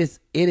 it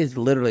is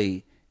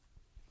literally,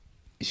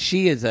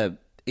 she's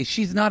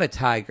not a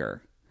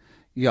tiger.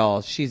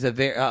 Y'all, she's a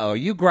very, are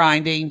you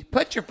grinding?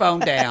 Put your phone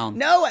down.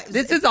 No.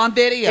 This is on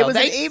video. It was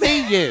They an email.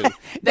 see you.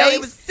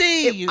 They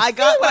see you. I See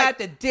got what I like, have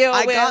to deal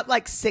I with. got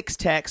like 6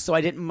 texts, so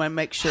I didn't want to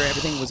make sure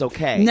everything was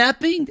okay.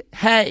 Nothing.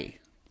 Hey,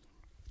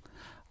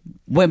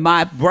 when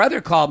my brother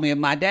called me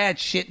and my dad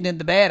shitting in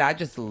the bed, I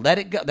just let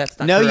it go. That's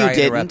not No, true. you I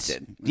didn't.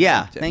 interrupted.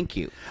 Yeah, thank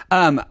you.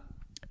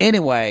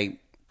 Anyway,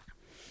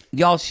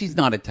 y'all, she's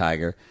not a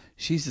tiger.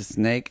 She's a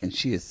snake, and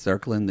she is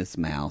circling this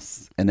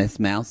mouse, and this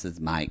mouse is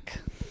Mike.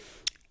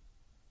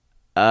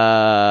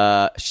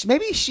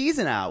 Maybe she's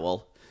an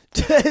owl.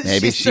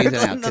 Maybe she's an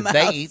owl circling the because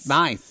they mouse. eat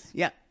mice.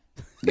 Yeah.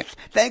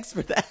 Thanks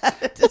for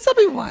that. Well, some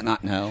people might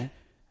not know.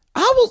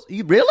 Owls?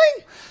 You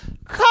really?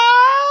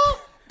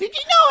 Carl, did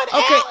you know an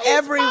Okay, owl eats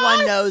everyone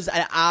mice? knows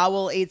an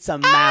owl eats a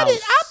mouse.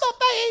 I thought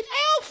they ate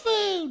owl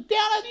food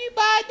down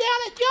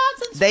at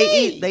Johnson's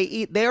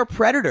Feed. They are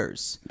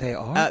predators. They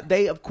are?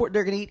 They, of course,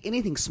 they're going to eat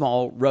anything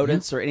small,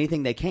 rodents or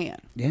anything they can.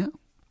 Yeah,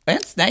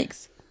 and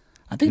snakes.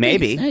 I think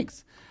Maybe. they eat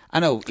snakes. I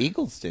know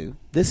eagles do.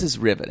 This is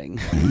riveting.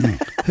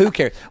 Who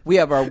cares? We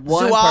have our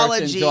one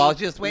Zoology person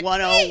zoologist. Went,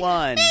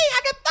 101. Me,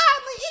 I can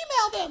finally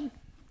email them.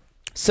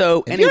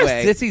 So If you're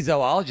anyway, a sissy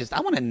zoologist,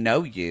 I want to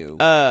know you.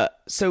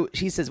 so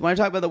he says, "Want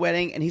to talk about the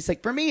wedding?" And he's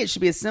like, "For me, it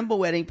should be a simple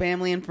wedding,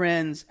 family and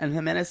friends." And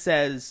Jimena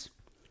says,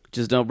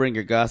 "Just don't bring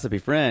your gossipy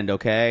friend,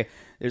 okay?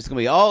 There's gonna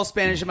be all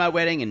Spanish at my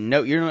wedding, and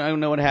no, you don't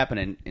know what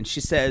happened." And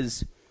she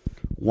says,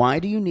 "Why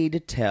do you need to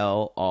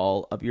tell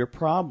all of your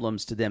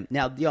problems to them?"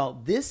 Now, y'all,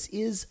 this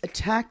is a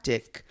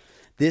tactic.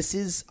 This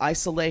is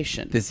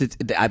isolation.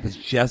 I was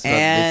just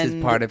this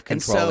is part of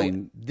controlling.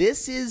 And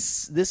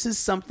so this is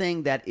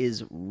something that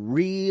is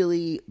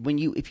really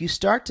if you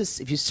start to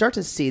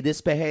see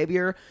this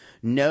behavior,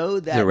 know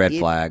that It's a red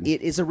flag.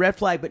 It is a red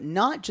flag, but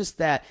not just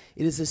that.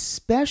 It is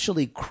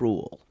especially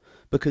cruel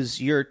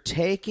because you're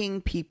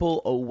taking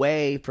people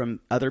away from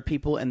other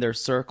people in their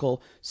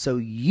circle so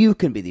you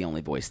can be the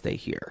only voice they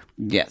hear.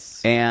 Yes.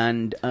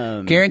 And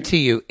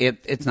Guarantee you,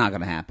 it's not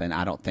going to happen,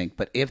 I don't think.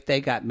 But if they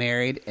got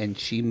married and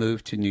she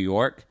moved to New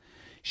York,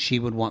 she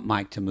would want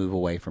Mike to move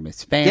away from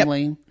his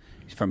family,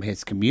 from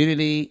his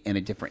community, in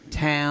a different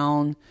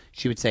town.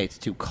 She would say, it's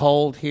too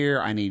cold here.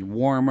 I need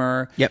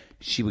warmer. Yep.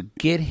 She would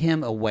get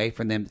him away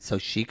from them so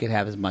she could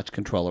have as much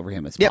control over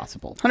him as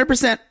possible.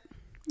 100%.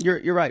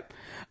 You're right.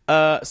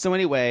 So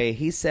anyway,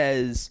 he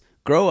says,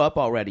 grow up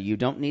already. You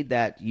don't need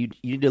that. You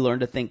need to learn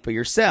to think for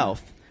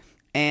yourself.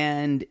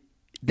 And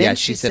Then Yeah,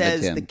 she said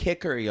says to him. the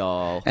kicker,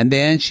 y'all. And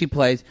then she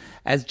plays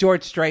as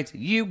George Strait's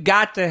 "You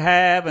Got to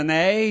Have an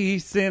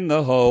Ace in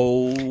the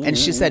Hole." And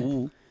she said,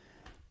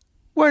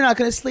 "We're not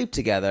going to sleep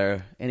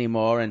together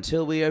anymore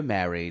until we are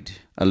married.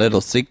 "A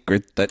little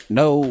secret that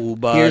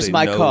nobody Here's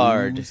my knows.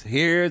 card.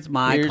 Here's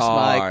my Here's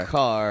card. my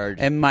card.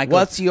 And Michael,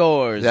 what's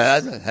yours?"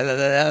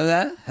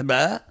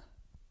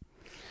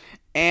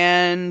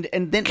 And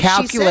And then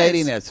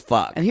calculating she says, as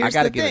fuck. And here's I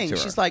gotta the give thing. it to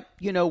her. She's like,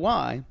 "You know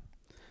why?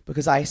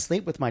 Because I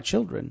sleep with my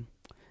children,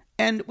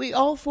 and we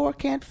all four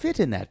can't fit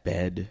in that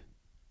bed."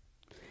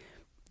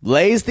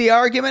 Lays the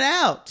argument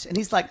out, and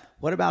he's like,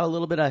 "What about a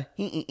little bit of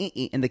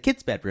in the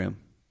kids' bedroom?"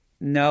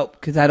 Nope,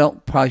 because I don't.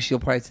 She'll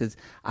probably says,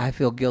 "I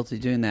feel guilty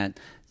doing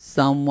that."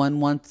 Someone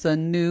wants a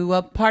new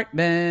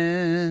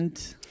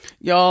apartment.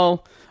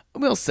 Y'all,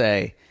 we'll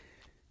say,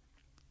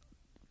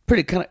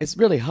 pretty kind of. It's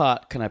really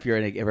hot, kind of. If you're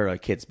in a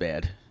kid's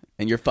bed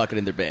and you're fucking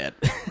in their bed.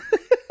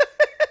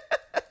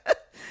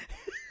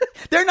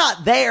 They're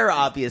not there,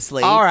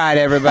 obviously. All right,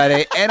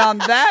 everybody. And on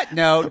that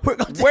note,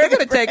 we're going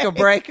to take a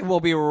break, and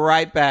we'll be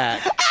right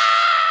back.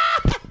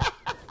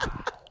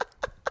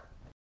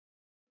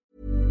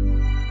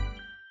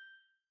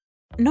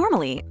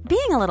 Normally,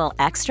 being a little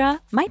extra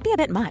might be a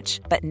bit much,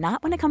 but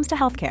not when it comes to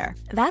healthcare.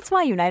 That's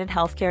why United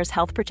Healthcare's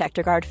Health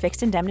Protector Guard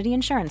fixed indemnity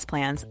insurance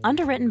plans,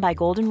 underwritten by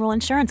Golden Rule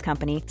Insurance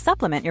Company,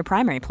 supplement your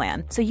primary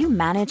plan so you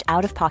manage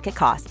out-of-pocket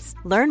costs.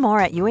 Learn more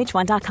at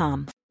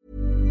uh1.com.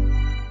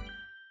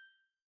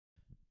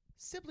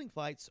 Sibling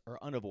fights are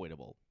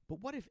unavoidable,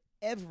 but what if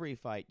every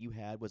fight you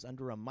had was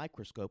under a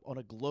microscope on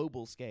a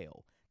global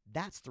scale?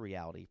 That's the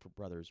reality for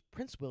brothers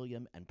Prince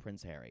William and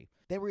Prince Harry.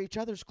 They were each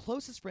other's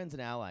closest friends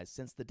and allies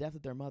since the death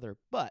of their mother,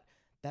 but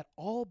that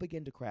all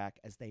began to crack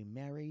as they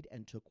married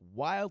and took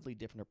wildly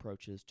different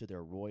approaches to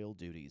their royal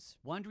duties.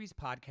 Wondery's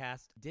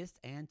podcast, Dis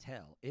and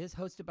Tell, is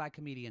hosted by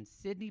comedians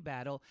Sydney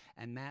Battle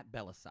and Matt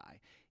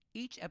Belisai.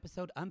 Each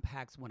episode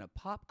unpacks one of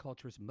pop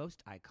culture's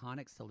most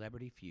iconic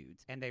celebrity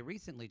feuds, and they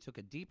recently took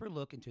a deeper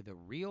look into the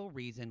real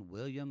reason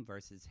William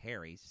versus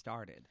Harry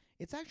started.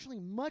 It's actually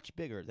much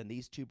bigger than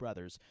these two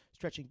brothers,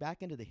 stretching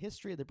back into the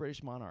history of the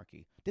British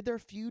monarchy. Did their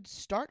feud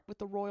start with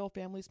the royal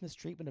family's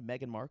mistreatment of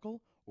Meghan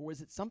Markle, or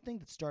was it something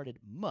that started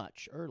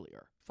much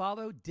earlier?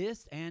 Follow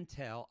Dis and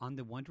Tell on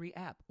the Wondery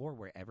app or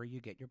wherever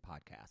you get your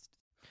podcasts.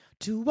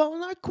 To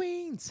all our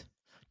queens,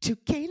 to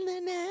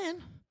Caitlin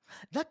and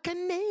the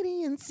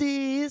Canadian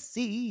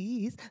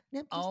sissies.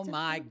 Oh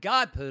my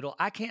God, Poodle.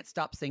 I can't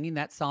stop singing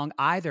that song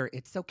either.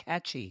 It's so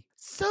catchy.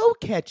 So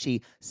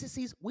catchy.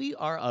 Sissies, we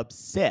are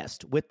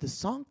obsessed with the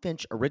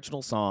Songfinch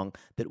original song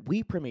that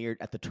we premiered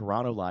at the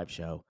Toronto Live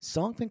Show.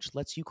 Songfinch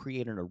lets you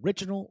create an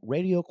original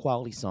radio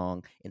quality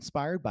song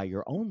inspired by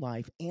your own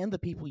life and the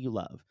people you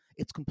love.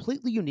 It's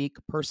completely unique,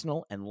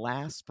 personal, and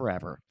lasts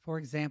forever. For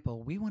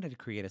example, we wanted to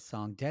create a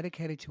song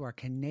dedicated to our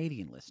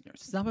Canadian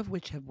listeners, some of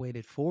which have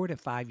waited 4 to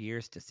 5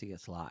 years to see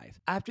us live.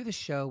 After the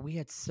show, we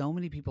had so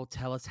many people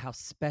tell us how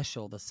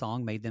special the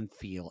song made them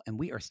feel, and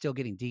we are still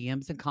getting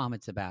DMs and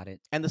comments about it.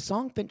 And the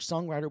Songfinch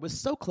songwriter was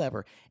so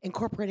clever,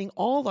 incorporating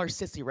all our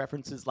sissy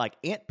references like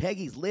Aunt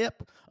Peggy's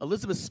Lip,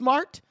 Elizabeth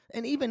Smart,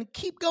 and even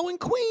Keep Going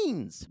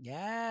Queens.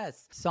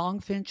 Yes.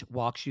 Songfinch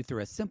walks you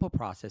through a simple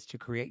process to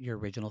create your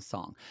original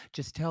song.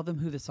 Just tell them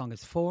who the song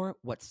is for,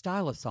 what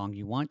style of song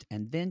you want,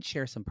 and then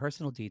share some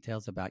personal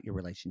details about your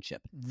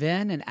relationship.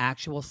 Then an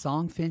actual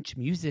Songfinch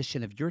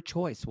musician of your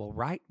choice will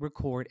write,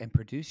 record, and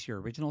produce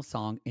your original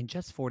song in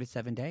just 4 to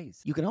 7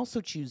 days. You can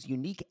also choose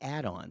unique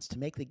add-ons to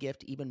make the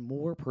gift even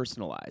more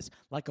personalized,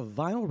 like a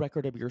vinyl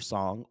record of your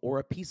song or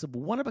a piece of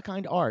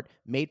one-of-a-kind art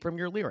made from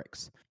your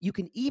lyrics. You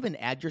can even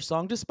add your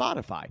song to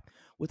Spotify.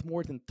 With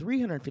more than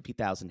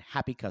 350,000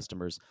 happy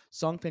customers,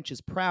 Songfinch is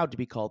proud to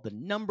be called the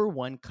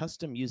 #1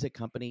 custom music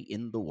company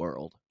in the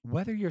world.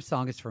 Whether your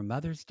song is for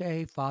Mother's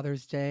Day,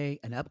 Father's Day,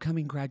 an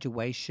upcoming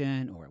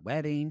graduation, or a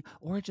wedding,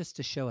 or just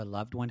to show a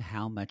loved one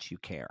how much you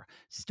care,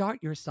 start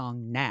your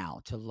song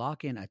now to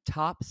lock in a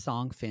top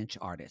Songfinch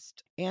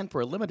artist. And for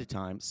a limited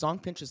time,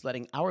 Songfinch is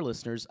letting our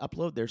listeners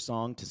upload their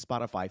song to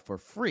Spotify for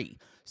free,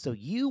 so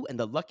you and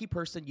the lucky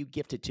person you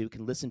gift it to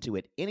can listen to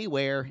it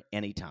anywhere,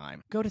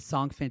 anytime. Go to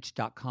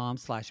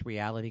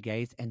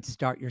songfinch.com/realitygaze and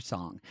start your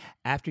song.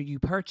 After you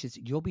purchase,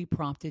 you'll be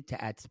prompted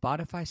to add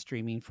Spotify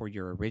streaming for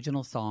your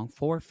original song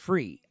for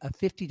free, a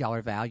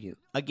 $50 value.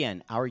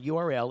 Again, our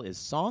URL is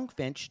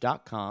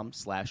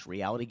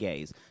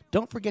songfinch.com/realitygaze.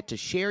 Don't forget to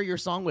share your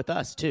song with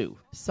us, too.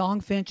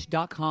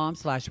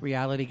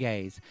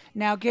 Songfinch.com/realitygaze.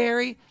 Now,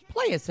 Gary,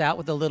 play us out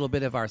with a little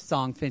bit of our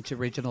Songfinch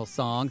original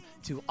song,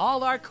 To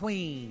All Our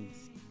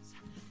Queens.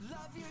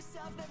 Love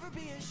yourself, never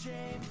be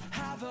ashamed.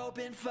 Have hope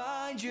and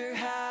find your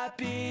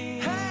happy.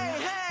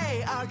 Hey,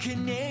 hey, our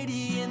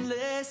Canadian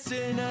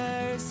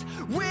listeners.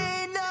 We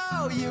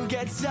know you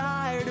get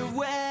tired of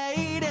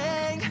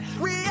waiting.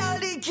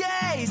 Reality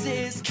Gaze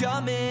is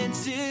coming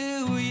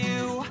to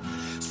you.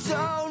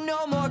 So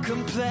no more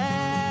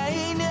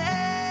complaining.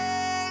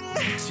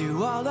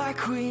 To all our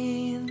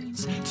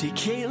queens, to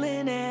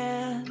Caitlin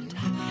and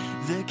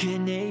the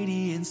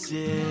Canadian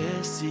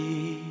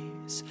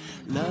sissies.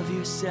 Love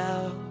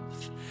yourself,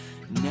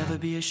 never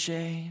be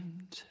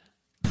ashamed.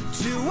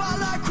 To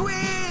all our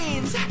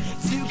queens,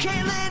 to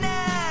Caitlin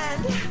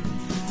and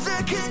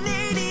the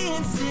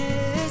Canadian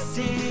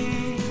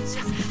sissies.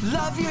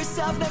 Love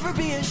yourself, never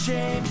be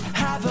ashamed.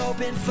 Have hope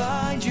and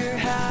find your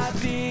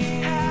happy.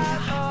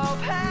 Have hope,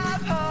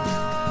 have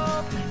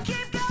hope.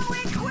 Keep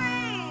going,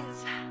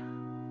 Queens.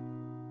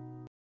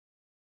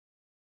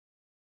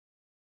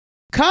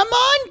 Come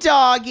on,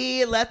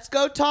 doggy. Let's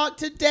go talk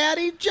to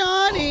Daddy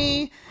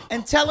Johnny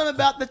and tell him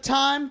about the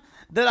time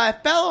that I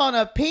fell on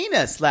a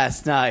penis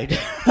last night.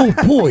 Oh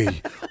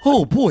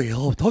boy,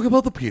 oh, talk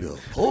about the penis.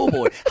 Oh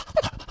boy.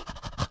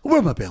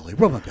 Rub my belly.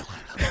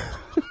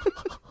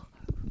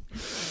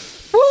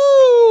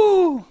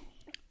 Woo!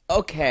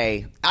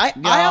 Okay.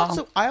 I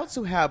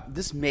also have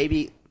this.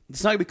 Maybe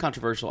it's not gonna be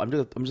controversial. I'm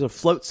just gonna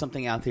float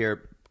something out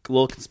there, a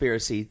little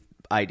conspiracy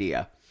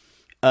idea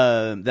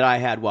that I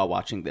had while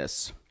watching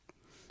this.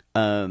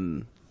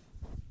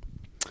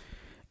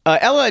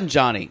 Ella and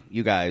Johnny,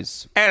 you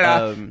guys.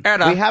 Ella.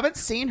 We haven't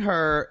seen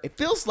her. It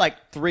feels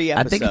like 3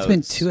 episodes. I think it's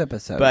been 2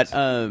 episodes. But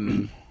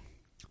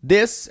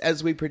this,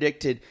 as we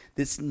predicted,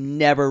 this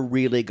never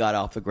really got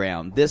off the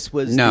ground. This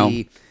was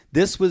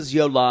this was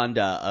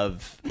Yolanda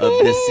of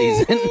this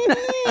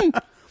season.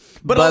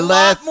 but a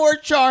lot more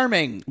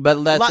charming. But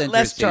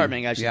less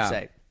charming, I should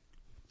say.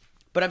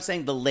 But I'm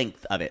saying the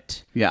length of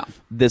it. Yeah.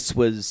 This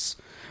was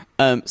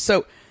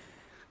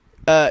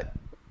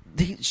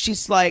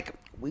she's like,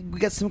 we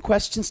got some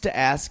questions to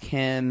ask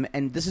him,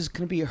 and this is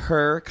going to be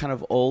her kind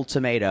of old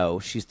tomato.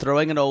 She's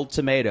throwing an old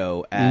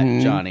tomato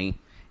at Johnny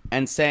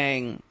and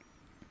saying,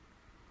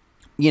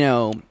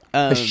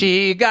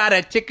 she got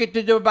a ticket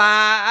to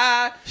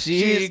Dubai.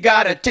 She's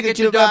got a ticket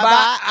to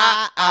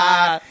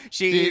Dubai.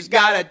 She's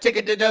got a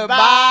ticket to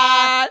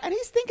Dubai. And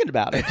he's thinking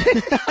about it.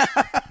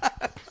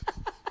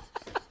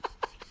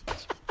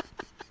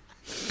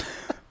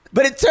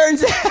 But it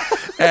turns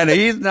out... and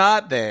he's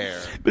not there.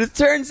 But it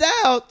turns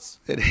out...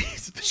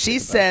 She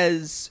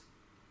says,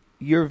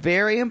 you're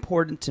very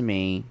important to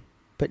me,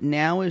 but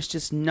now is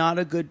just not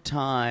a good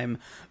time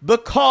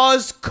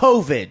because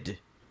COVID.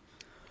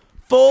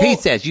 He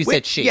says. You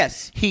said she.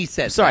 Yes. He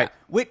says Sorry. that.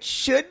 Which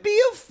should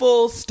be a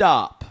full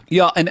stop.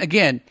 Yeah, and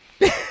again,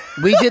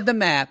 we did the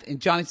math, and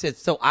Johnny said,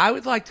 so I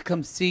would like to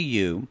come see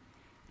you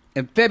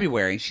in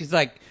February. And she's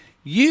like,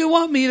 you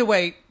want me to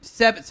wait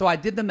 7... So I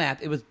did the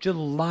math. It was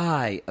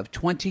July of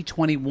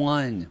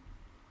 2021.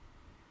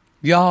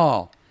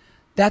 Y'all,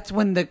 that's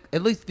when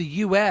at least the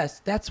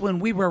U.S., that's when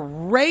we were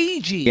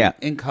raging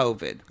in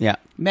COVID. Yeah.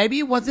 Maybe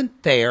it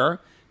wasn't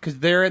there because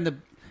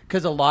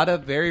because a lot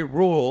of very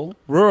rural,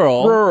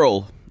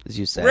 as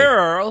you say,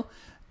 rural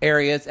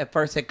areas at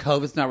first said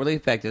COVID's not really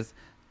affecting us.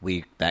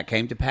 That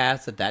came to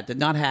pass that did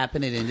not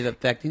happen. It ended up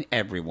affecting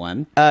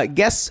everyone.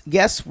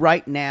 Guess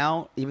right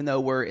now, even though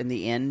we're in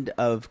the end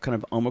of kind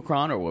of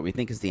Omicron, or what we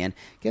think is the end,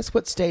 guess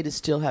what state is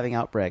still having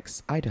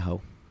outbreaks?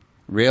 Idaho.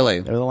 Really?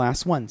 They're the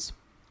last ones.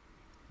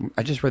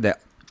 I just read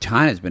that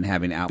China's been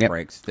having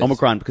outbreaks. Yep.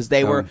 Omicron, because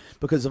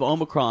because of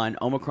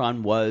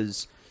Omicron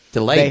was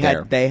delayed.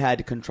 They had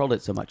to control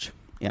it so much.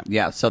 Yeah.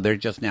 Yeah, so they're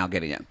just now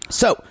getting it.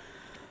 So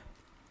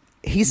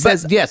he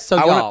says, yes, so I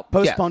y'all want to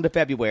postpone to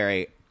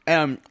February.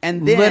 And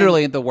then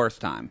literally at the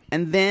worst time.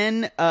 And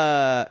then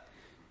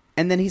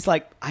he's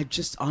like, I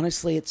just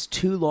honestly, it's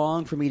too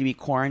long for me to be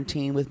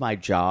quarantined with my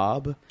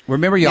job.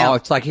 Remember, y'all,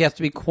 it's like he has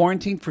to be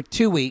quarantined for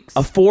 2 weeks.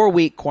 A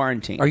 4-week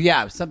quarantine.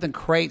 Or something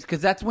crazy,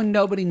 because that's when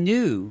nobody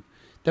knew.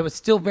 That was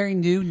still very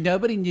new.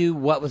 Nobody knew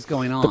what was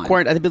going on.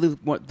 I believe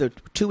the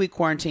 2-week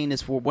quarantine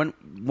is for one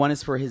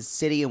is for his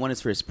city and one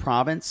is for his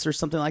province or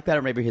something like that,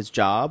 or maybe his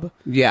job.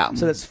 Yeah.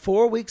 So that's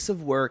 4 weeks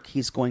of work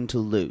he's going to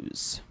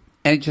lose.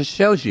 And it just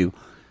shows you,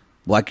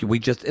 like we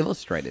just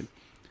illustrated,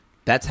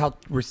 that's how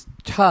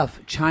tough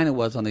China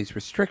was on these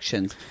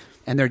restrictions,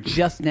 and they're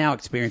just now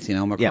experiencing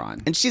Omicron.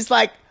 Yeah. And she's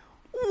like,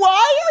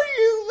 why are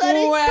you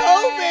letting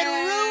COVID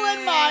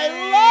ruin my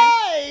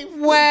life?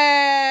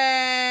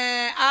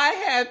 I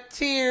have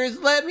tears.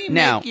 Let me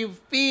make you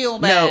feel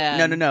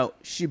bad. No.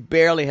 She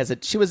barely has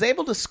it. She was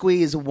able to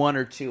squeeze 1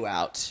 or 2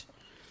 out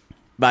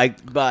by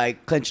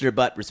clenching her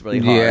butt really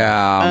hard.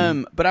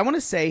 Yeah. But I want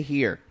to say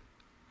here,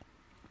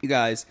 you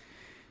guys,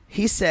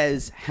 he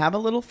says, have a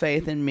little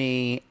faith in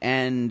me,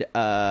 and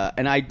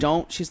I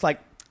don't. She's like,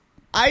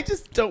 I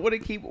just don't want to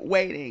keep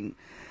waiting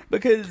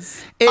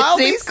because I'll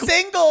be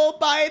single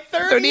by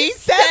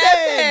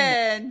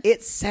 37.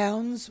 It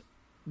sounds.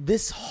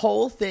 This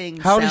whole thing.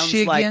 How old sounds is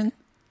she like again?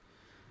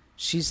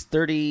 She's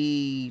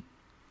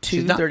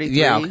 32, 33.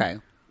 Yeah, okay.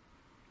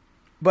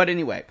 But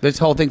anyway, this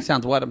whole thing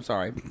sounds what? I'm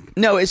sorry.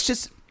 No, it's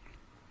just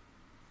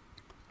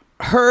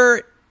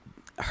her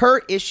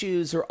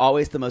issues are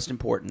always the most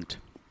important.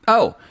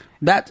 Oh,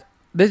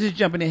 this is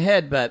jumping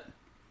ahead, but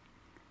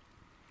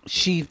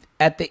she,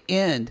 at the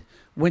end,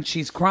 when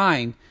she's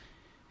crying,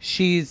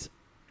 she's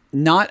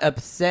not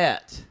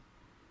upset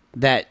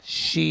that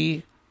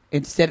she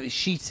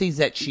sees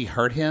that she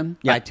hurt him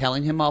by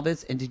telling him all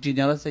this. And did you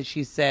notice that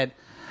she said,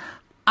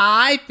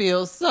 I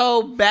feel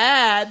so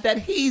bad that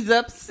he's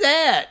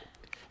upset.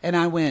 And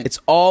I went, It's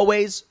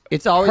always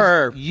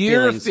her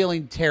you're feelings.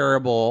 feeling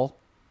terrible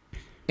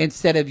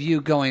instead of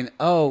you going,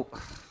 oh,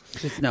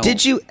 just no.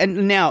 Did you?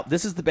 And now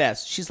this is the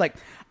best. She's like,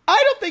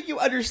 I don't think you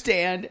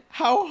understand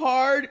how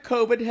hard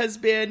COVID has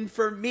been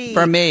for me.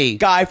 For me.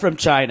 Guy from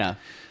China.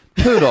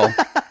 Poodle.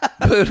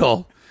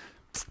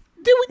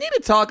 Do we need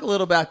to talk a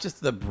little about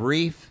just the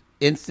brief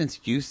instance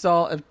you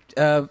saw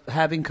of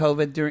having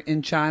COVID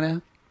in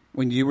China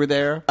when you were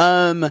there?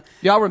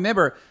 Y'all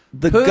remember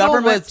the Poodle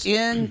government was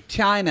in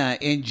China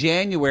in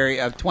January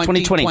of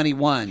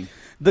 2021.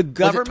 The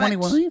government.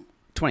 Was it 21?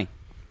 20.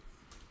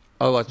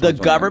 Oh, it was The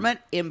 2021. government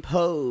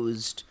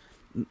imposed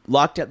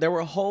lockdown. There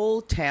were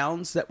whole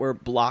towns that were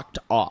blocked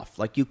off.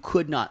 Like you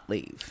could not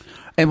leave.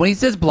 And when he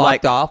says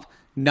blocked Like- off,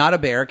 not a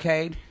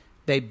barricade.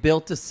 They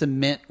built a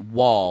cement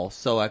wall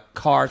so a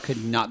car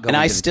could not go And into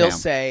I the still town.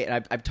 say,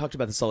 and I've talked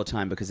about this all the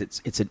time because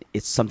it's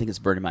something that's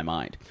burned in my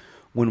mind.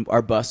 When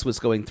our bus was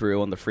going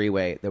through on the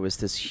freeway, there was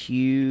this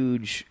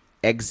huge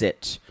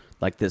exit,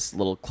 like this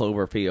little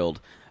clover field,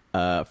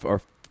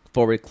 or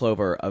forward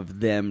clover of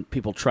them,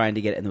 people trying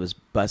to get in those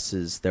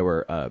buses. There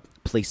were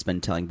policemen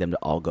telling them to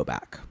all go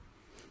back.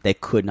 They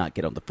could not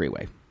get on the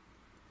freeway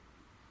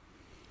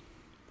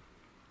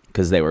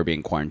because they were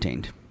being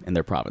quarantined in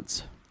their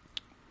province.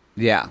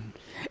 Yeah.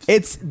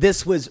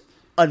 This was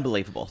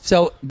unbelievable.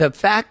 So the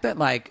fact that,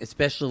 like,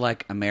 especially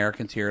like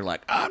Americans here,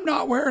 like, I'm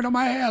not wearing a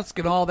mask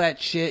and all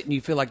that shit, and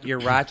you feel like your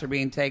rights are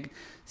being taken,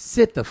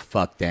 sit the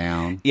fuck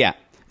down. Yeah.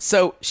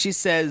 So she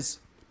says,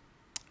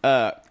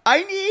 I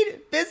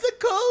need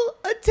physical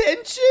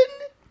attention,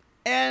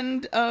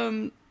 and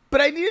but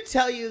I need to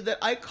tell you that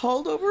I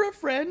called over a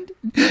friend,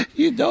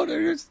 You don't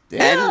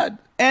understand.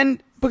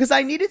 and because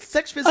I needed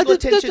such physical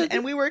attention,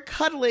 and we were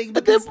cuddling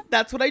because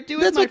that's what I do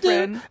with my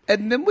friend.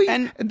 And then we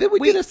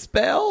did a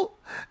spell,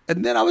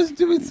 and then I was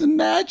doing some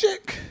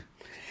magic,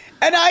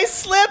 And I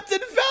slipped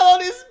and fell on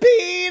his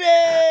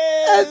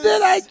penis. and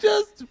then I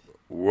just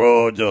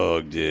Raw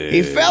dog did.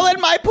 He fell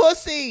in my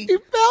pussy. fell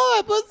on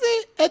my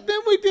pussy, and then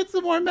we did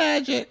some more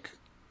magic.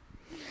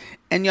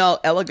 And y'all,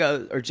 Ella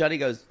goes, or Johnny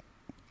goes,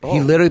 He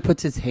literally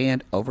puts his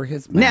hand over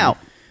his mouth. now,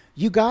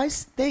 you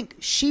guys think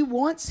she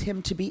wants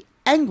him to be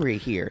angry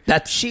here.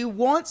 She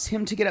wants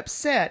him to get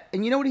upset.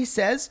 And you know what he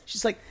says?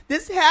 She's like,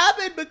 this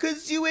happened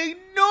because you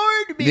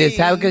ignored me. This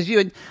happened because you.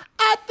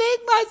 I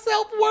think my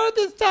self-worth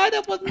is tied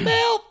up with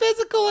male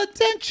physical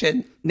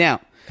attention. Now,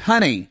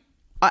 Honey,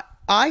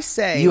 I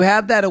say... you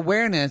have that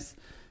awareness,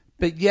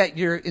 but yet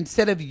you're,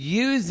 instead of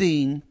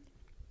using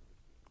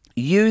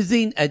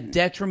a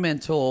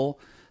detrimental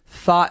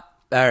thought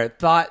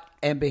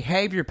and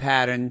behavior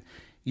pattern,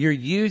 you're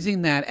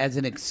using that as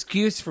an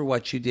excuse for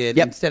what you did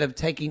instead of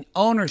taking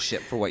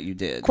ownership for what you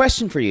did.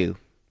 Question for you.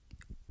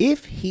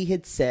 If he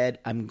had said,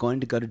 I'm going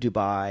to go to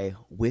Dubai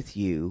with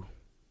you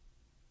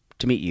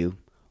to meet you,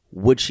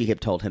 would she have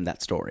told him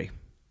that story?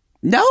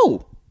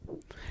 No.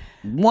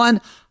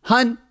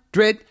 100%.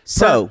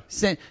 So-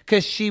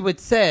 Because she would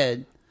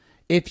said,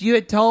 if you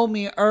had told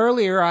me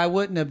earlier, I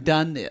wouldn't have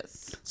done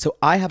this. So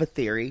I have a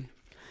theory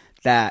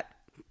that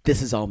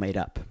this is all made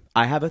up.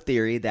 I have a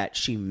theory that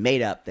she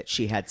made up that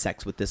she had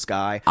sex with this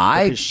guy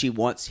because she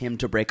wants him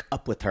to break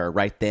up with her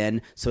right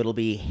then. So it'll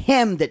be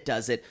him that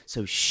does it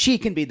so she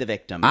can be the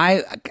victim.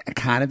 I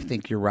kind of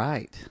think you're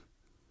right.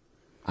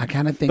 I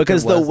kind of think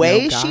because there the was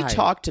way no she guy.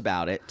 talked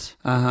about it,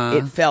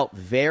 it felt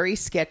very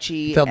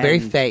sketchy. It felt very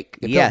and- fake.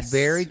 It yes. felt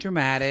very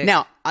dramatic.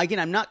 Now, again,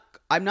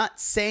 I'm not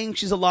saying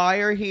she's a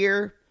liar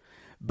here,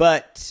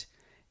 but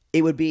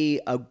it would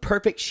be a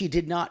perfect. She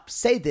did not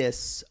say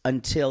this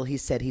until he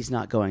said he's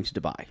not going to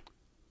Dubai.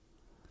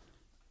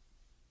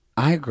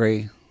 I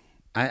agree.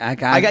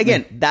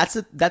 Again, that's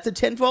a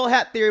tinfoil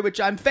hat theory, which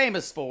I'm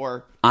famous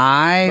for.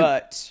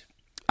 But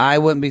I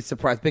wouldn't be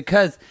surprised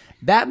because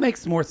that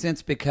makes more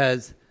sense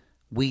because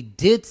we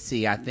did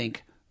see, I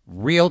think,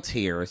 real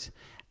tears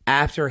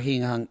after he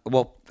hung.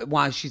 Well,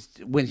 when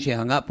she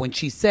hung up, when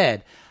she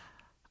said,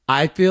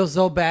 "I feel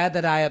so bad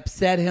that I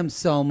upset him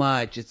so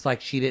much." It's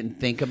like she didn't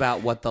think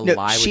about what the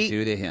lie would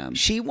do to him.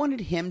 She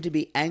wanted him to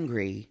be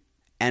angry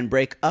and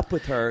break up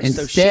with her,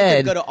 so she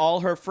Instead- could go to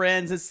all her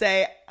friends and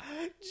say,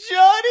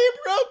 "Johnny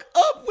broke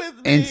up with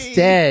me."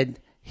 Instead,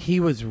 he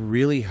was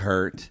really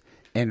hurt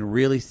and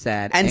really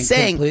sad And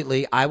saying,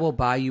 completely, "I will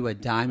buy you a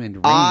diamond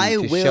ring I to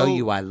will show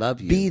you I love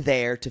you." be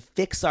there to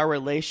fix our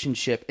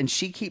relationship. And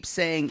she keeps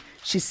saying,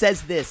 she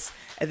says this,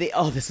 and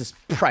this is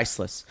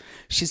priceless.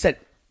 She said,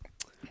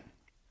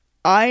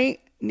 I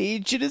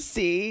need you to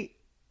see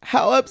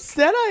how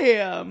upset I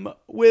am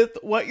with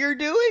what you're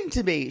doing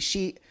to me.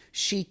 She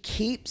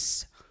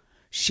keeps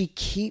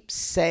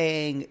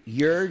saying,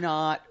 you're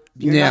not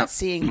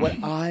seeing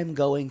what I'm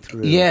going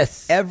through.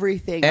 Yes.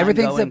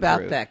 Everything's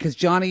about that. Because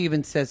Johnny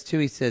even says, too,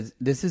 he says,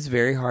 this is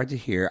very hard to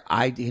hear.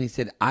 And he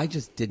said, I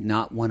just did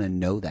not want to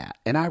know that.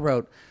 And I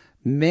wrote,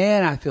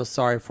 man, I feel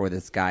sorry for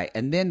this guy.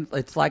 And then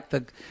it's like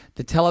the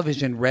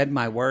television read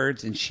my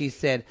words and she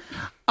said,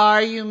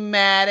 are you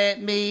mad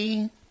at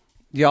me?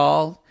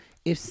 Y'all,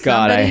 if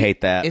somebody, God, I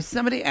hate that. If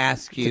somebody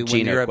asks you It's a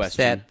when Gino you're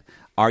question. upset,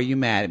 are you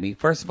mad at me?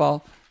 First of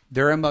all,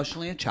 they're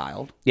emotionally a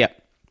child. Yep.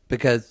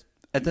 Because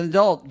as an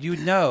adult, you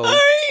know. Are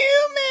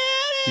you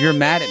mad? You're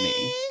mad at me.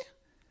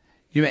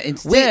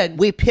 Instead,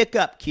 we pick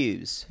up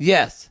cues.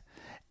 yes.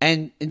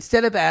 And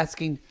instead of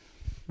asking,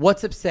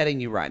 what's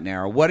upsetting you right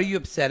now? Or what are you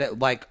upset at?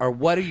 Or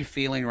what are you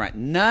feeling right?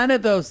 None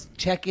of those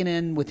checking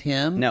in with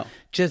him. No.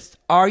 Just,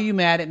 are you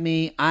mad at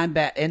me? I'm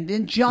bad. And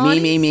then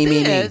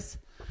Johnny says,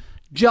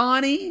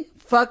 Johnny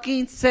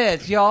fucking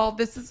says, y'all,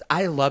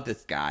 I love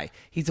this guy.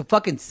 He's a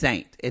fucking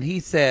saint. And he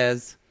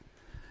says,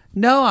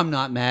 no, I'm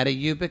not mad at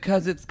you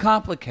because it's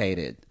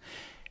complicated.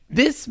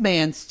 This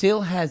man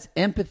still has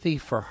empathy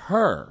for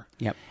her.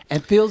 Yep.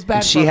 And feels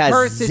bad she for has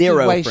her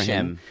zero situation. for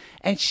him.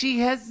 And she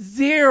has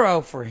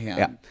zero for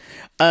him.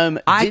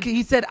 Yeah.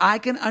 He said, I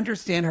can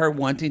understand her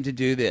wanting to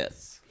do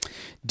this.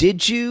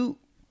 Did you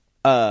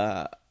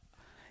the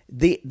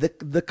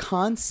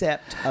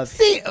concept of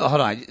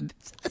Hold on.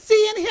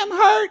 Seeing him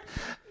hurt,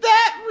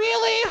 that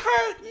really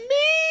hurt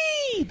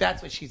me.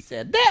 That's what she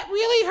said. That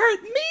really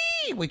hurt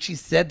me. When she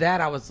said that,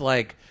 I was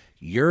like,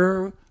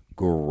 you're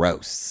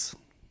gross.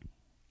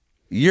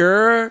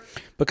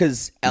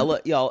 Because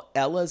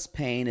Ella's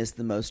pain is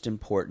the most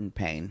important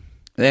pain.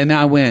 And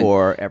I went,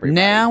 for everybody.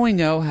 Now we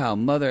know how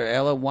Mother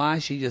Ella, why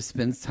she just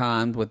spends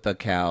time with the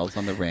cows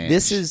on the ranch.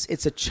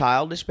 It's a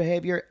childish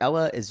behavior.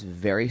 Ella is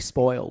very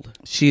spoiled.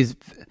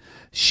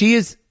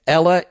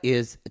 Ella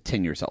is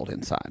 10 years old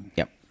inside.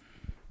 Yep.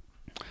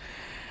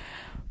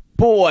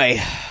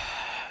 Boy,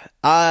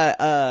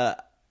 I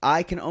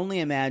can only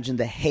imagine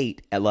the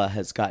hate Ella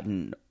has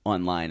gotten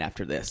online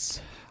after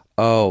this.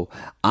 Oh,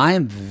 I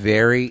am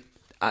very,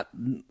 I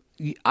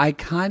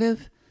kind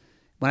of,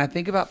 when I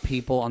think about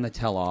people on the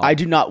tell-all. I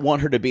do not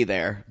want her to be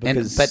there. But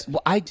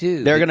I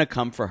do. They're going to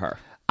come for her.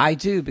 I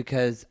do,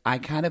 because I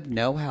kind of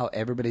know how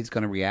everybody's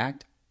going to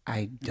react.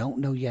 I don't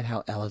know yet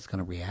how Ella's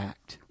going to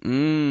react.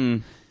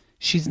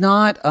 She's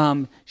not,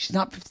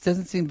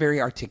 doesn't seem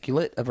very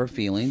articulate of her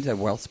feelings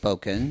and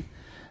well-spoken.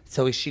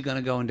 So is she going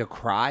to go into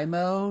cry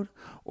mode?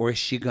 Or is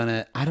she going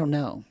to, I don't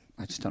know.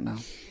 I just don't know.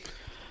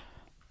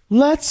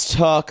 Let's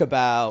talk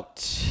about...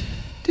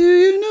 Do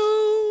you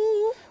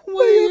know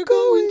where you're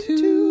going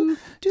to?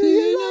 Do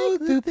you know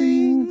the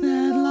thing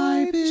that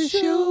life is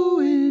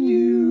showing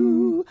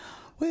you?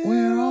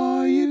 Where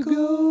are you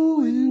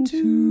going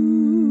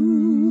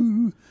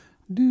to?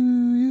 Do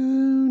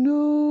you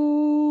know?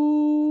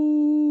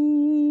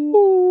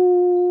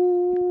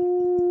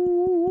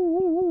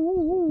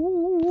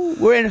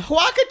 We're in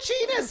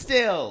Huacachina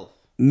still.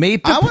 I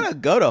want to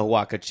go to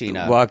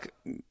Huacachina.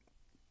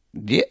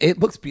 Yeah, it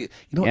looks beautiful.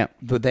 You know, Yeah.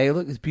 the day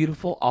looks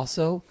beautiful.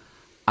 Also,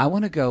 I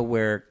want to go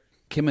where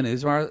Kim and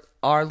Uzma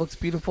are looks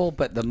beautiful,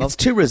 but the most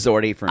It's too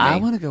resorty for me. I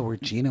want to go where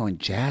Gino and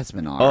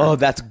Jasmine are. Oh,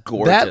 that's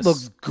gorgeous. That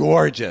looks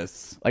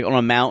gorgeous. Like on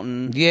a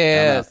mountain.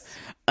 Yes.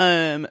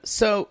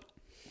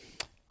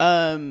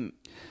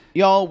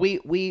 Y'all,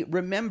 we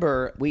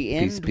remember we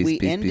ended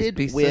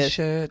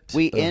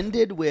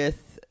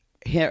with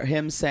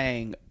him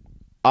saying,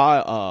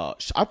 I'm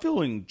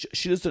feeling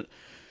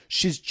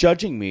she's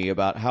judging me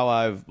about how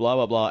I've blah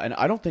blah blah, and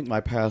I don't think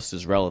my past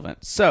is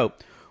relevant. So,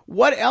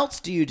 what else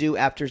do you do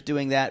after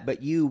doing that?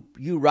 But you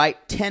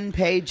write 10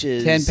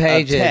 pages of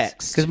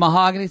text. Because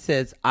Mahogany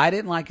says, I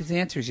didn't like his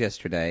answers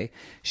yesterday.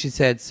 She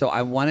said, so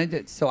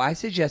I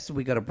suggested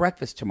we go to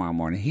breakfast tomorrow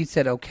morning. He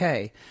said,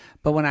 okay.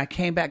 But when I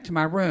came back to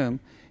my room,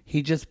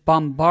 he just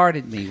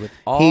bombarded me with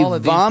all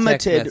of these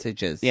text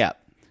messages. Yeah.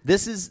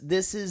 This is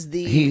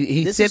the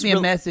He sent me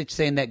a message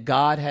saying that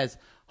God has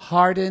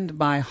hardened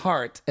my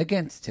heart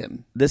against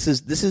him. This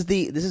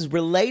is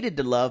related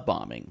to love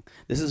bombing.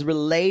 This is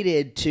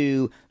related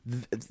to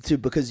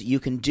because you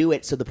can do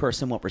it so the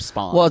person won't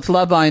respond. Well, it's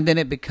love bombing, then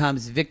it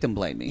becomes victim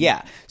blaming.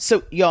 Yeah.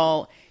 So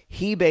y'all,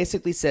 he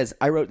basically says,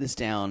 I wrote this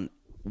down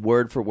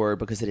word for word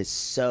because it is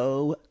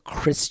so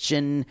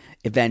Christian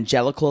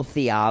evangelical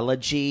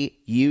theology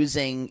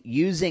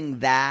using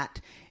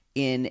that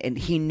and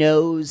he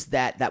knows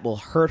that will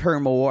hurt her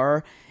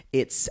more.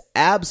 It's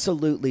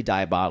absolutely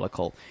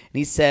diabolical. And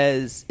he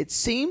says, it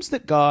seems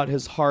that God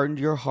has hardened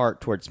your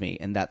heart towards me.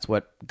 And that's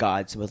what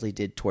God supposedly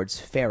did towards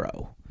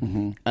Pharaoh.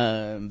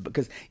 Mm-hmm.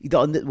 Because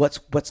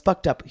what's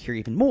fucked up here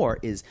even more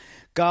is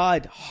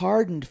God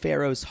hardened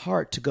Pharaoh's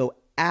heart to go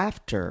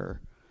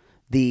after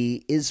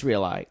the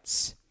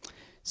Israelites.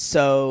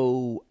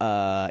 So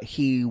they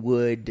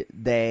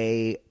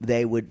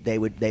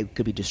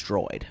could be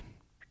destroyed.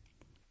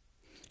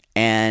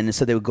 And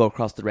so they would go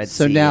across the Red Sea.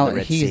 So now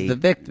he's the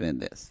victim in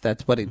this.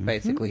 That's what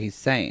basically he's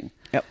saying.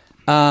 Yep.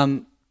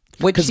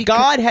 Because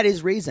God had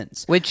his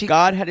reasons.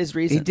 God had his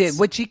reasons. He did.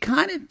 Which he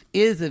kind of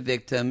is a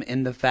victim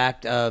in the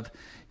fact of,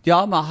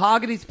 y'all,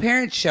 Mahogany's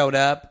parents showed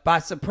up by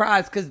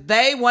surprise because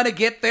they want to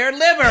get their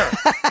liver.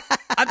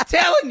 I'm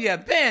telling you,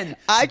 Ben,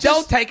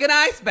 don't take an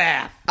ice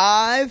bath.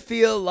 I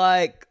feel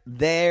like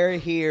they're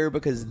here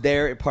because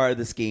they're part of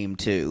the scheme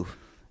too.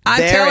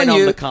 They're telling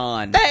you, on the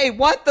con. They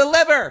want the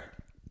liver.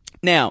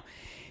 Now,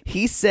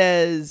 he's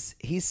like,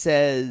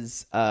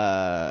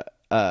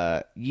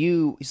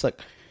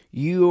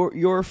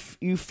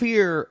 you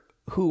fear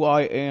who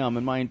I am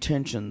and my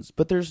intentions,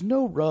 but there's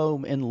no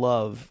room in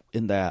love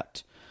in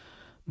that.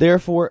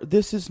 Therefore,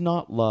 this is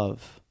not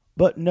love.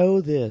 But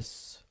know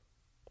this.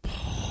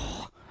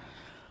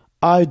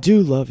 I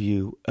do love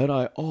you, and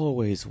I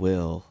always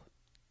will.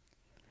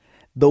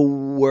 The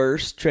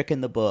worst trick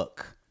in the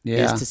book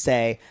is to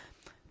say,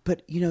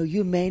 but,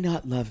 you may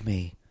not love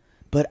me,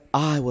 but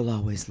I will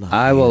always love you.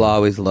 I will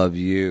always love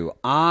you.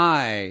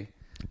 I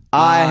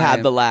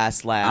had the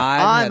last laugh.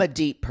 I'm a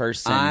deep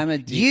person. I'm a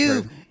deep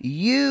person.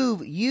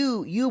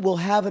 You will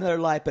have another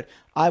life, but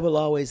I will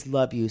always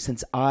love you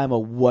since I'm a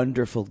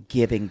wonderful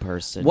giving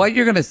person. What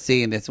you're going to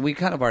see in this, we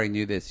kind of already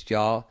knew this,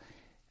 y'all.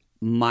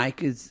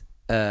 Mike is,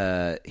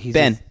 Ben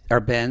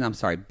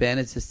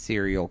is a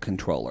serial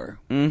controller.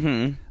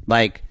 Mm-hmm.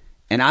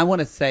 And I want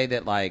to say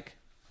that,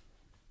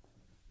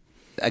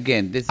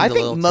 again, this is I a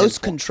think little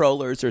most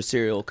controllers are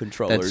serial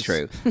controllers. That's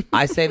true.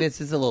 I say this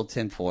is a little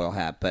tinfoil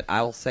hat, but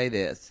I will say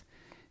this.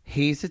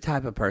 He's the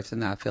type of person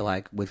that I feel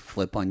like would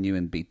flip on you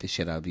and beat the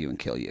shit out of you and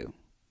kill you.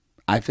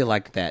 I feel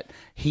like that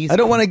I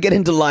don't want to get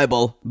into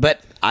libel.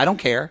 But I don't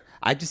care.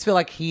 I just feel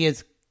like he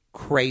is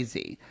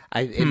crazy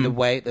in the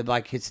way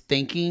that, his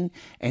thinking,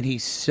 and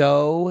he's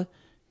so...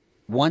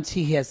 Once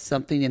he has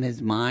something in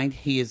his mind,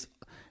 he is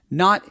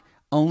not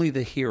only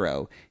the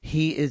hero,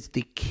 he is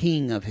the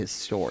king of his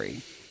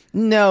story.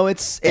 No,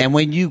 and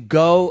when you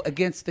go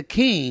against the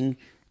king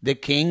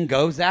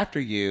goes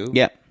after you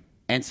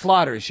and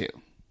slaughters you.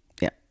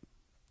 Yeah.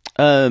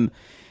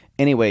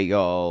 Anyway,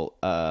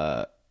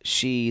 y'all,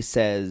 she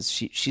says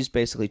she's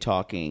basically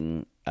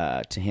talking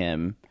to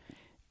him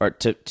or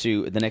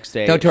to the next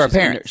day. To her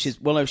parents. She's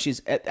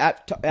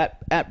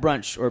at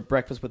brunch or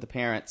breakfast with the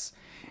parents.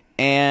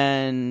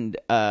 And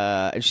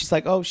she's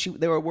like,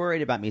 they were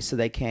worried about me, so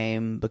they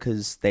came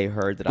because they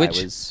heard that I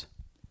was...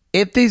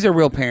 If these are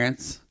real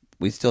parents,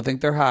 we still think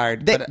they're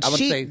hired. But I would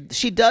say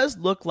she does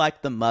look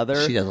like the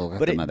mother. She does look like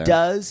the mother. But it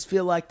does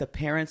feel like the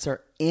parents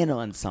are in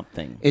on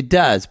something. It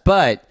does,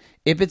 but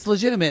if it's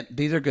legitimate,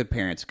 these are good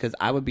parents, because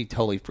I would be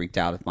totally freaked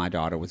out if my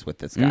daughter was with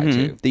this guy,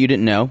 too. That you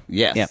didn't know?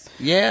 Yes. Yeah.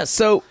 Yes.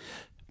 So...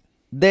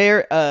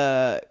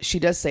 she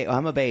does say,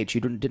 I'm of age.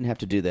 You didn't have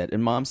to do that.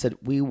 And Mom said,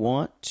 we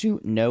want to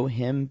know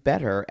him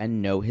better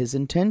and know his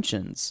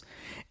intentions.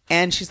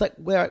 And she's like,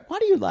 well, why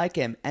do you like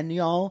him? And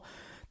y'all,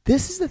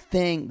 this is the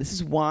thing. This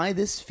is why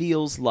this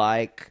feels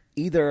like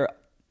either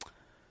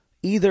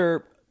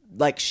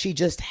like she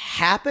just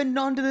happened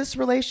onto this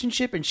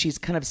relationship and she's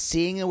kind of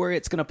seeing where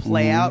it's going to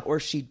play out,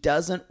 or she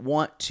doesn't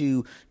want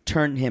to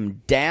turn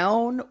him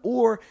down,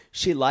 or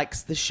she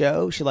likes the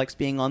show. She likes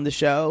being on the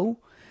show.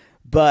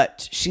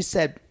 But she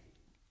said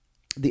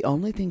the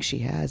only thing she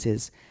has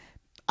is,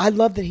 I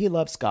love that he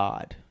loves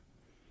God.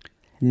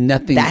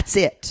 Nothing. That's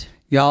it.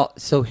 Y'all,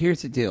 so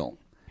here's the deal.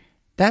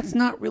 That's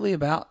not really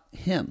about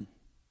him.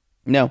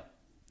 No.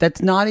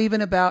 That's not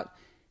even about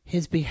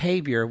his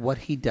behavior, what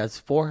he does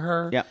for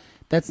her. Yeah.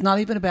 That's not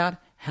even about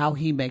how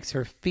he makes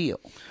her feel.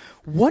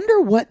 Wonder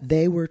what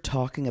they were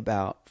talking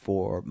about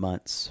for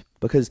months.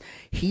 Because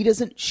she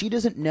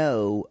doesn't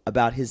know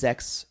about his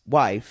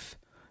ex-wife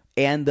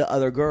and the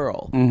other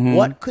girl. Mm-hmm.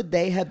 What could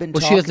they have been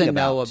talking about? Well, she doesn't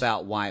know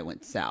about why it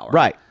went sour.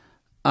 Right.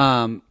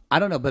 I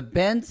don't know, but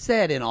Ben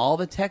said in all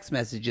the text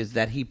messages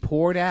that he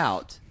poured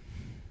out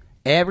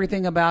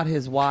everything about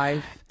his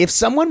wife. If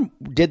someone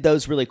did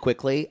those really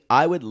quickly,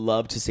 I would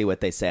love to see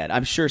what they said.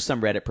 I'm sure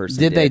some Reddit person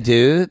did. Did they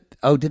do?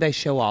 Oh, did they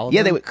show all of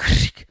them? Yeah,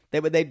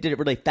 they did it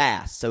really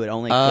fast, so it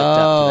only clipped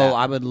up to that.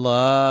 I would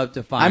love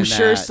to find that. I'm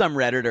sure some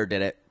Redditor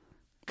did it.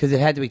 Because it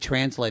had to be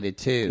translated,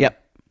 too.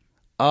 Yep.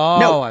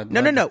 Oh,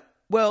 No.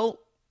 Well,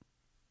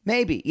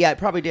 maybe. Yeah, it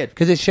probably did.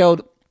 Because it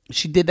showed...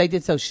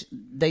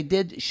 They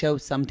did show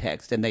some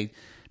text, and they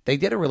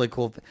did a really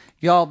cool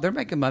y'all, they're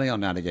making money on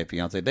 90 Day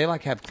Fiancé. They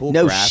have cool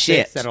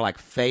graphics that are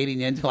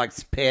fading into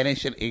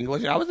Spanish and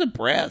English. I was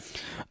impressed.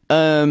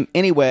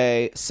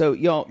 Anyway, so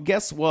y'all,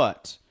 guess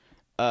what?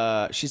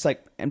 She's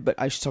like,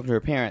 she's talking to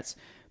her parents,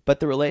 but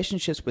the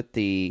relationships with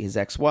his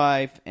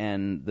ex-wife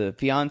and the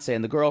fiance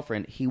and the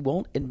girlfriend, he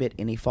won't admit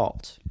any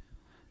fault.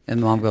 And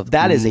the mom goes,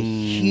 that is a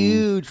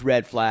huge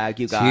red flag,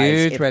 you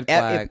guys. Huge red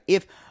flag.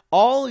 If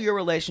all your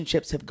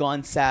relationships have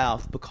gone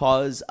south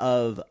because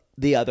of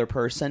the other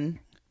person.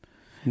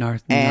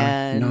 Narcissist.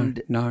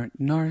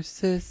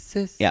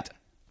 Yeah.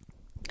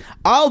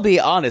 I'll be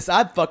honest,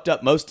 I've fucked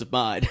up most of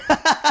mine.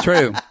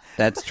 True.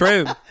 That's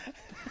true.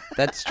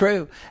 That's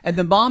true. And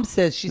the mom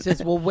says,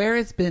 well, where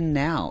is Ben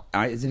now?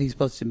 Isn't he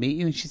supposed to meet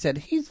you? And she said,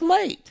 he's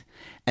late.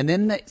 And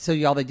then, so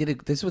y'all, they did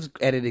it. This was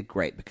edited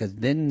great, because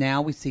then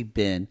now we see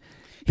Ben.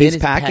 He's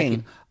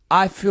packing.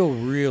 I feel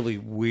really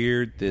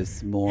weird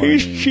this morning.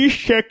 She's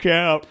checked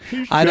out.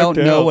 I don't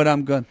know what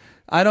I'm going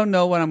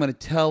to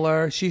tell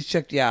her. She's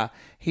checked. Yeah.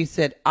 He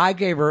said, I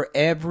gave her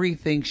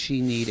everything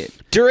she needed.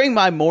 During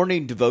my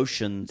morning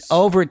devotions.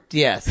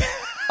 Yes.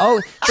 Oh,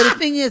 but the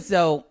thing is,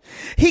 though.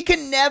 He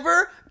can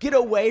never get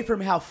away from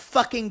how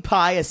fucking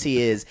pious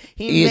he is.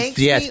 He makes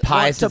me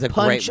pious want to is a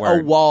punch great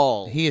word. a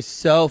wall. He is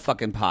so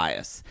fucking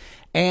pious.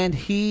 And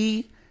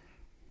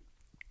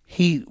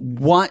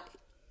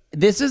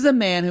This is a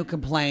man who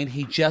complained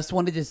he just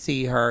wanted to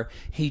see her.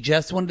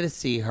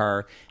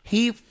 Y'all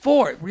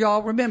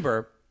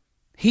remember,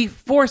 he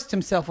forced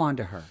himself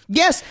onto her.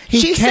 Yes, He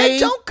she said came-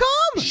 don't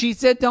come. She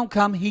said don't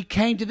come. He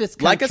came to this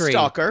Like country. a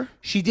stalker.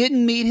 She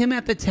didn't meet him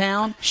at the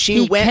town.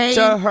 She went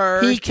to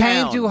her He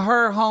town. came to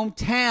her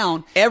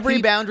hometown.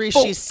 Every boundary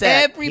she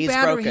set, Every he's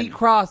boundary broken. he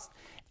crossed.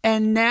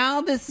 And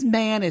now this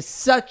man is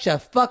such a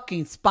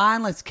fucking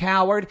spineless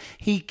coward.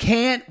 He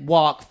can't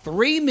walk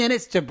 3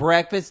 minutes to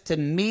breakfast to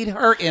meet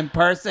her in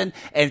person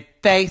and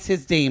face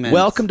his demons.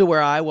 Welcome to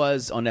where I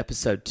was on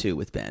episode 2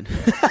 with Ben.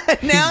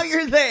 Now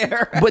you're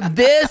there. But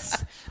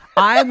this,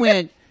 I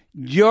went,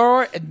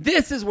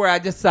 this is where I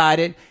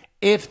decided,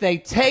 if they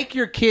take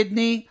your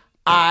kidney,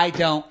 I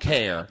don't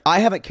care. I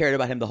haven't cared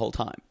about him the whole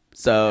time.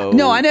 So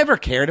No, I never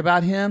cared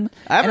about him.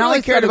 I haven't And really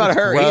always cared thought it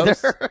about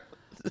was her gross. either.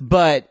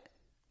 But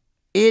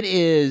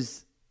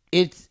it's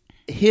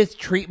his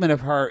treatment of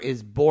her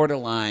is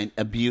borderline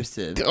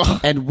abusive,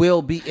 and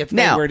will be, if they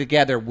Now- were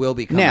together, will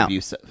become Now,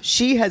 abusive.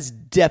 she has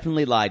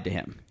definitely lied to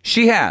him.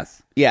 She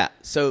has. Yeah,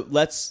 so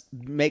let's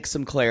make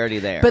some clarity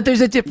there. But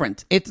there's a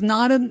difference. It's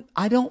not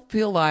I don't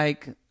feel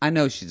like, I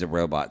know she's a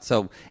robot.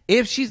 So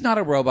if she's not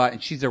a robot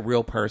and she's a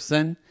real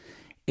person,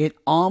 it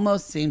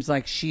almost seems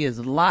like she has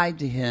lied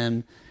to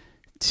him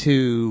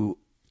to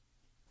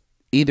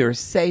either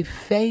save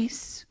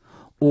face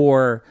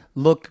or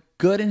look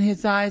good in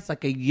his eyes,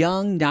 like a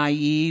young,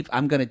 naive,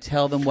 I'm going to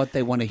tell them what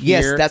they want to hear.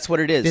 Yes, that's what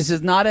it is. This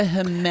is not a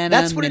Jimena.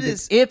 That's what it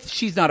Mendes. is. If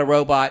she's not a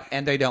robot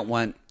and they don't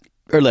want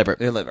Her liver.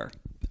 their liver.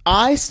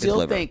 I still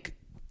liver. think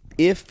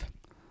if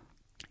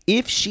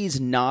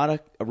she's not a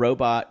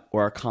robot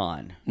or a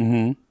con,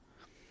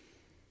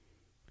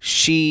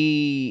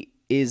 she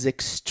is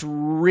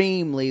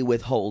extremely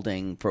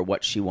withholding for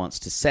what she wants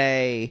to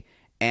say,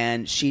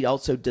 and she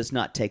also does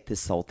not take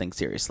this whole thing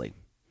seriously.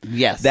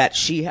 Yes.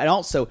 And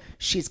also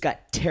she's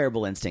got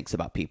terrible instincts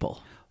about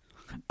people.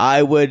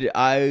 I would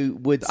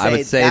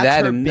say say that's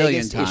that her a million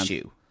biggest times.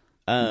 issue.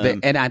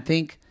 And I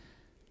think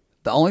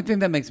the only thing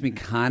that makes me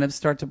kind of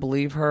start to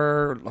believe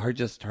her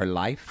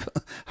life,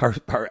 her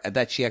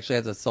that she actually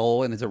has a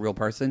soul and is a real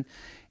person,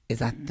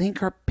 is I think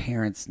her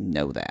parents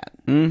know that.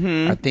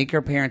 Mm-hmm. I think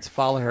her parents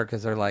follow her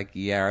because they're like,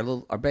 yeah,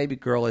 our baby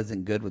girl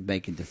isn't good with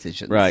making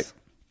decisions. Right.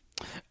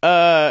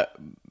 But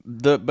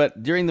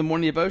during the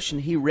morning devotion,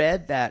 he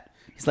read that.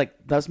 He's like,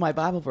 that was my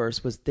Bible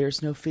verse, was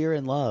there's no fear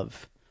in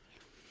love.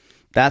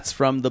 That's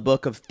from the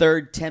book of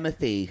 3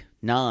 Timothy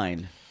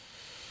 9.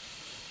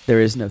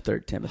 There is no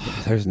 3 Timothy.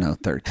 There's no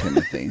 3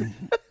 Timothy.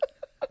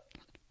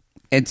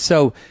 And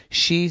so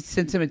she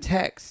sends him a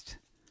text,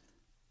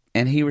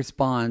 and he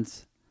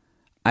responds,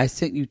 I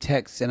sent you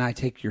texts, and I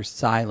take your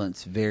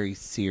silence very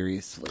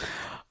seriously.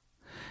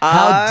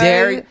 How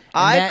dare you?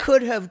 I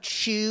could have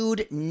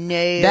chewed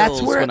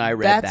nails when I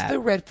read that. That's the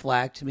red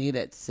flag to me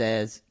that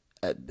says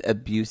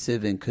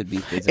abusive and could be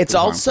physically It's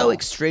also harmful.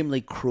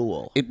 extremely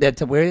cruel.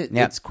 That's where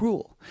Yeah. it's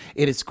cruel.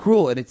 It is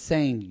cruel, and it's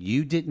saying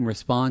you didn't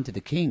respond to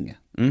the king.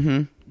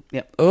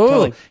 Yep. Oh,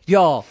 totally.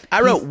 y'all!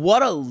 I wrote,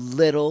 what a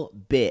little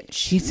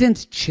bitch. He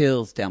sends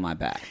chills down my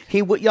back.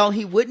 He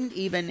wouldn't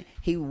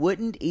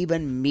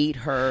even meet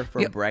her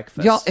for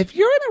breakfast. Y'all, if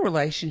you're in a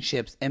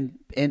relationship and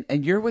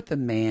you're with a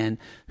man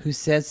who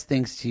says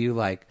things to you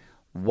like,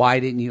 why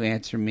didn't you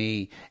answer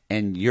me?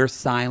 And your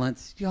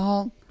silence,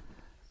 y'all,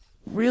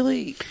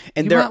 really,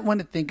 And you they're- might want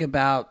to think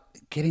about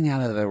getting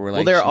out of the Well,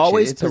 relationship. they're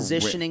always It's a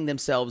positioning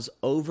themselves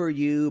over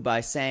you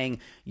by saying,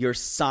 your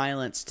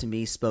silence to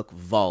me spoke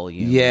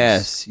volumes.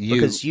 Yes,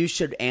 because you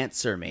should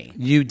answer me.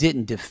 you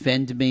didn't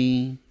defend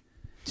me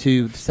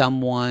to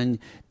someone.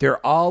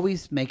 They're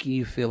always making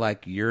you feel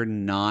like you're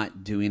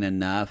not doing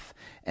enough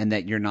and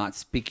that you're not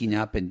speaking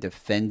up and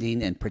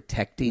defending and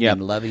protecting Yep.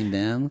 and loving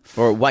them.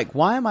 Or like,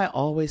 why am I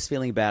always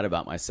feeling bad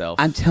about myself?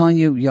 I'm telling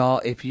you, y'all,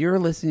 if you're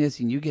listening to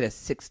this and you get a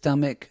sick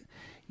stomach,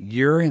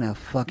 you're in a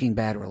fucking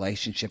bad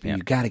relationship and Yep.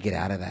 you got to get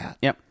out of that.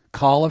 Yep.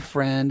 Call a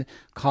friend,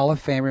 call a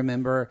family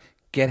member,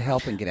 get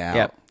help and get out.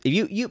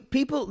 Yeah, you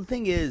people. The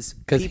thing is,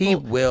 'Cause he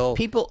people- will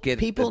People get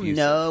people abusive.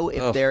 know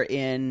if Ugh. they're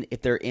in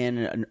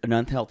an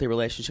unhealthy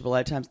relationship. A lot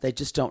of times, they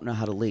just don't know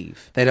how to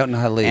leave. They don't know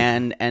how to leave.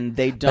 and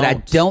they don't. But I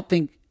don't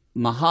think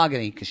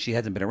Mahogany, because she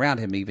hasn't been around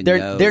him, even They're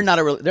knows. they're not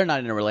in a relationship. They're not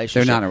in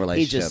a He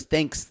relationship. just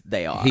thinks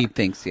they are. He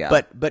thinks, yeah.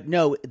 But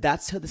no,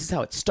 this is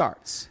how it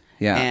starts.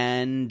 Yeah.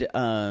 And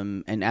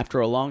after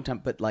a long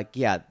time, but like,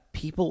 yeah,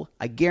 people.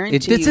 I guarantee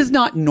This you, is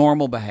not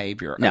normal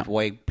behavior No. of the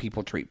way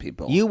people treat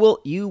people. You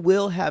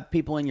will have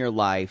people in your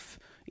life,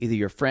 either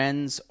your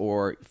friends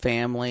or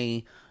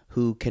family,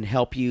 who can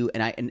help you.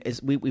 And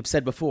as we've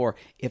said before,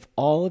 if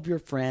all of your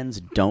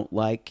friends don't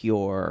like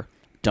your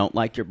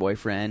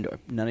boyfriend, or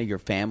none of your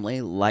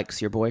family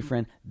likes your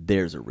boyfriend,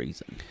 there's a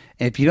reason.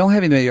 And if you don't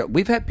have anybody,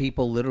 we've had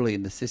people literally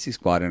in the Sissy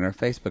Squad in our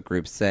Facebook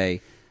group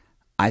say,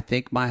 I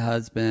think my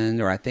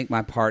husband or I think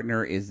my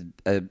partner is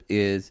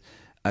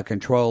a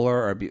controller,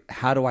 or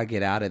how do I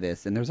get out of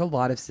this? And there's a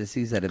lot of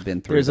sissies that have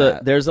been through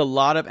that. There's a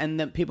lot of, and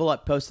then people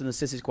like post in the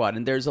Sissy Squad,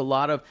 and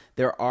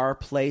there are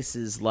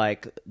places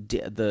like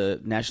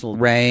the National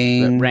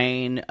Rain.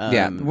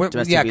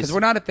 because we're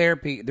not a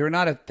therapy. They're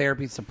not a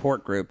therapy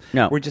support group.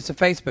 No, we're just a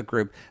Facebook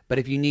group. But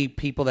if you need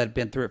people that have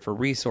been through it for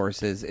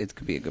resources, it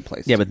could be a good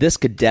place. Yeah, but this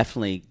could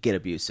definitely get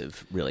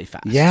abusive really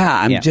fast.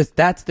 Yeah,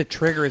 that's the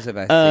triggers of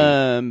it.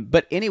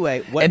 But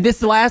anyway, and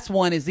this last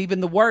one is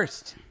even the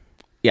worst.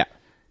 Yeah.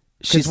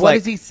 Because what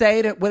does he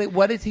say?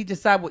 What does he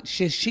decide? What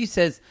she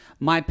says,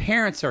 my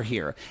parents are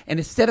here. And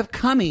instead of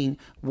coming,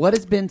 what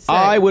has been said?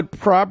 I would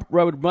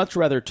much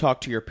rather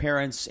talk to your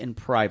parents in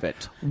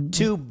private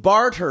to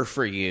barter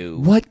for you.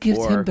 What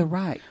gives him the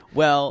right?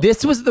 Well,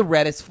 this was the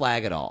reddest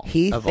flag at all.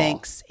 He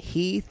thinks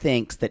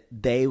that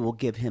they will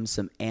give him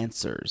some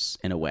answers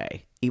in a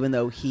way, even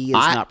though he is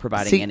not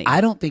providing any. I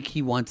don't think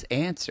he wants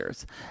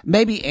answers.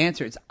 Maybe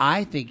answers.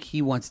 I think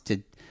he wants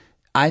to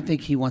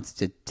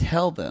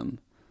tell them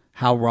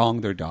how wrong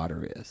their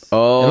daughter is.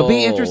 Oh. It'll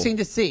be interesting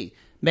to see.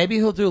 Maybe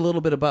he'll do a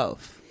little bit of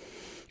both.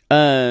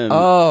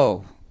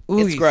 Ooh,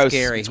 he's gross.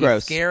 Scary. It's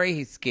gross.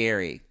 He's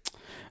scary.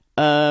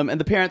 And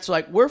the parents are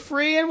like, "We're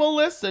free and we'll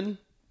listen."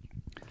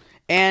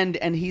 And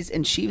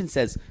she even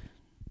says,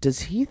 "Does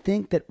he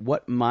think that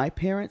what my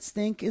parents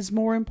think is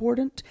more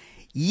important?"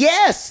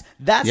 Yes,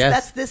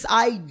 that's this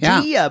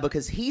idea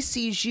because he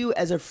sees you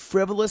as a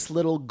frivolous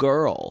little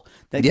girl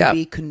that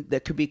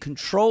could be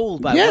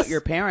controlled by what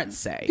your parents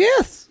say.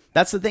 Yes.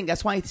 That's the thing.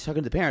 That's why he's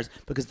talking to the parents,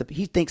 because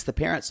he thinks the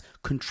parents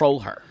control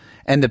her.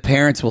 And the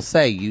parents will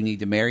say, you need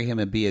to marry him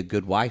and be a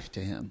good wife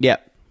to him.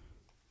 Yep.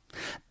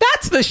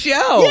 That's the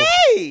show.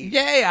 Yay!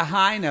 Yay, a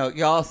high note,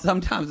 y'all.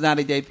 Sometimes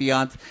 90 Day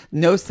Fiancé.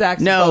 No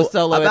saxophone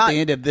solo at the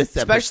end of this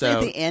episode. Especially at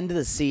the end of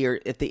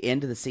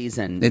the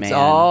season. It's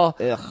all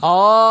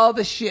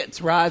the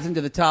shit's rising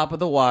to the top of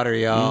the water,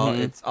 y'all.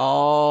 Mm-hmm. It's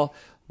all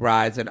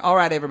rising. All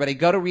right, everybody,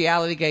 go to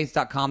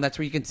realitygaze.com. That's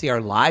where you can see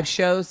our live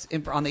shows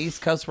on the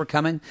East Coast. We're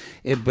coming.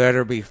 It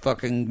better be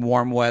fucking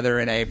warm weather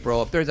in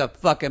April. If there's a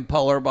fucking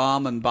polar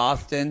bomb in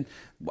Boston,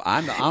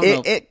 I don't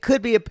know. It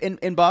could be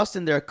in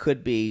Boston. There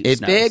could be if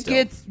snow it still.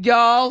 gets,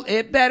 y'all,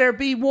 it better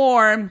be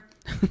warm.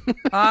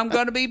 I'm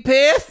going to be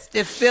pissed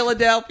if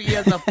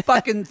Philadelphia is a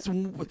fucking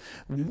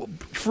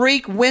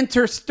freak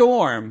winter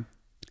storm.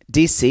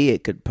 DC,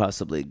 it could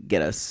possibly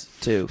get us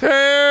too.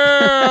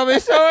 I'll be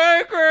so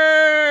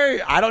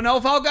angry. I don't know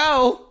if I'll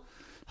go.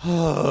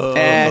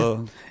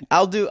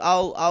 I'll do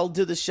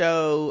the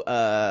show.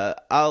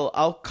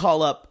 I'll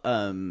call up.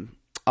 I'm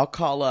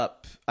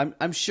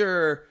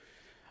sure.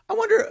 I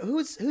wonder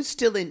who's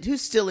still in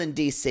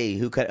DC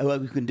who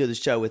can do the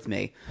show with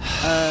me.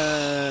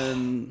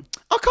 I'll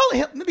call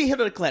maybe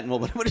Hillary Clinton will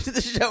do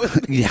the show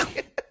with me. Yeah.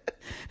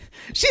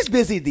 She's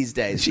busy these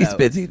days. She's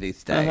busy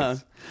these days. Uh-huh.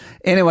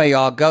 Anyway,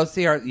 y'all, go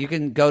see you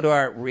can go to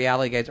our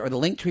Reality Gaze or the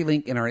Linktree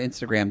link in our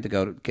Instagram to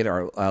go to get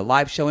our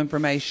live show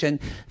information.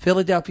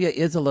 Philadelphia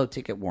is a low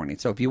ticket warning.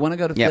 So if you want to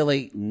go to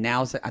Philly,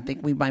 I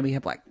think we might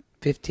have like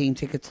 15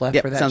 tickets left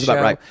for that sounds show.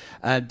 About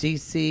right.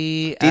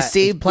 DC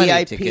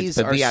VIPs tickets,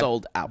 are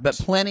sold out. But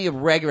plenty of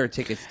regular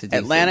tickets to DC.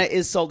 Atlanta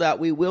is sold out.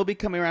 We will be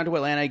coming around to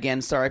Atlanta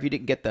again. Sorry if you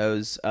didn't get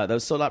those.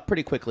 Those sold out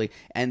pretty quickly,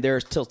 and there are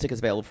still tickets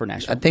available for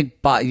Nashville. I think,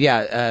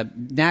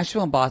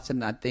 Nashville and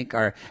Boston, I think,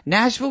 are...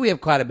 Nashville, we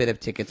have quite a bit of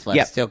tickets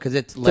left still because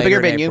it's later bigger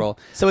in venue. April.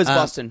 So is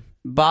Boston.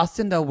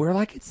 Boston, though, we're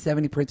like at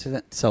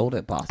 70% sold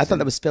at Boston. I thought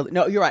that was Philly.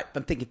 No, you're right.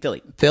 I'm thinking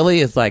Philly. Philly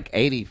is like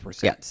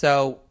 80%. Yeah.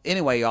 So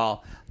anyway,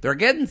 y'all, they're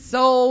getting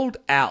sold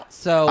out.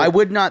 So I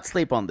would not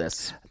sleep on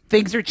this.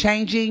 Things are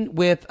changing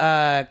with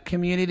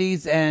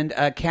communities and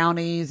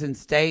counties and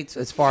states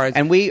as far as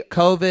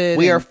COVID.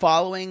 We are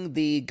following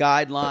the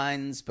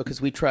guidelines because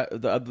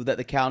that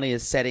the county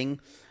is setting.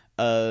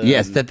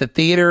 Yes,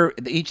 that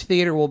each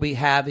theater will be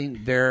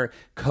having their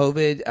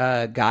COVID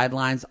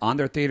guidelines on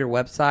their theater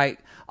website.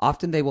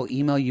 Often they will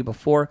email you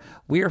before.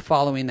 We are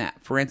following that.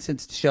 For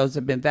instance, shows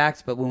have been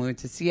vaxxed, but when we went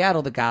to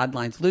Seattle, the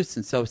guidelines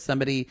loosened. So if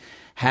somebody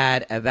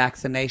had a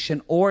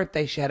vaccination or if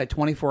they had a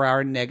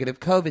 24-hour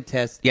negative COVID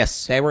test,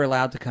 they were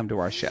allowed to come to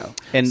our show.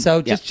 And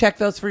so just check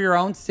those for your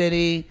own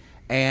city.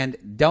 And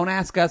don't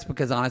ask us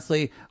because,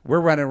 honestly,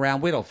 we're running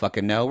around. We don't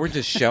fucking know. We're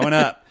just showing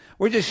up.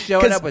 We're just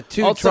showing up with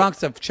two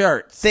trunks of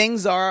shirts.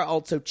 Things are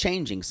also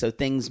changing, so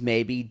things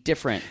may be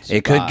different.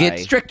 It could get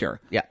stricter.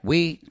 Yeah,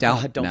 we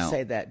don't. Don't know.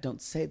 say that.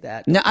 Don't say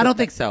that. No, I don't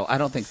think so. I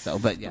don't think so.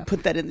 But yeah,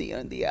 put that in the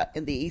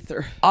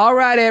ether. All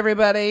right,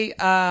 everybody.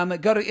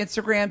 Go to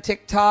Instagram,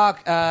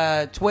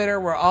 TikTok, Twitter.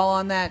 We're all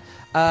on that.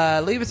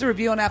 Leave us a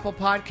review on Apple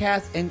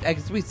Podcasts, and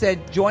as we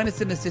said, join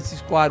us in the Sissy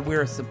Squad.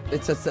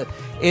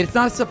 It's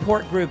not a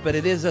support group, but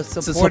it is a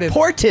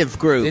supportive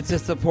group. It's a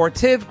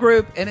supportive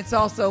group, and it's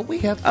also we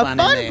have fun.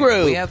 A fun in there.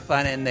 group. We have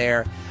fun in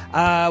there.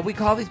 We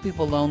call these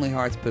people Lonely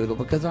Hearts, Poodle,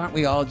 because aren't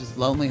we all just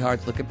lonely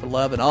hearts looking for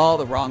love in all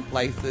the wrong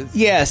places?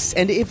 Yes,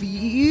 and if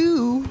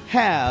you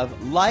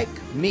have, like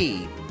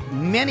me,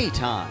 many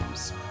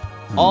times,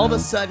 all of a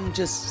sudden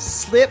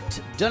just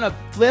slipped, done a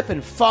flip,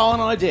 and fallen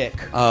on a dick.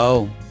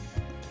 Oh.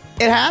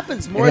 It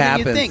happens more It than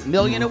happens. you think.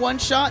 Million and one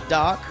shot,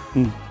 Doc.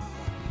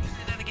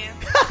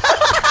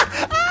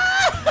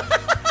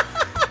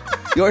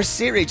 Your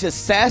Siri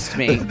just sassed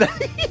me.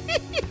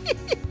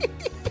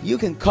 You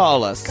can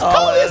call us.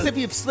 Call us if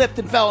you've slipped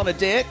and fell on a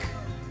dick.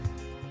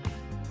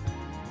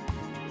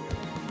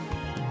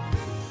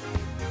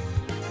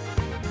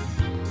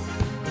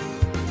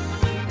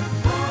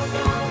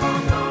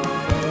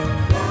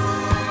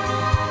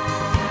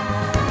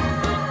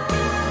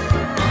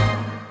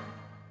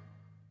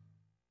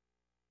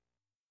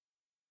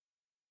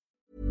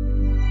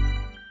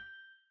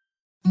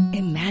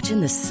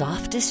 Imagine the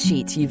softest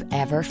sheets you've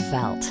ever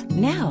felt.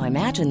 Now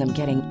imagine them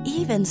getting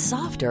even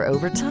softer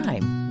over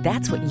time.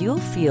 That's what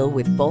you'll feel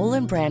with Boll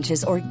 &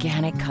 Branch's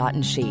organic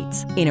cotton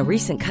sheets. In a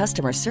recent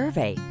customer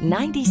survey,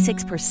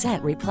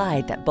 96%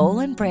 replied that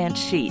Boll & Branch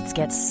sheets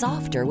get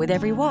softer with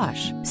every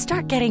wash.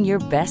 Start getting your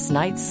best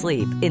night's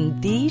sleep in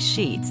these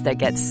sheets that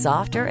get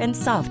softer and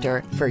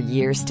softer for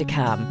years to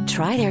come.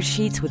 Try their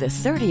sheets with a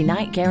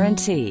 30-night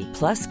guarantee.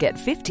 Plus, get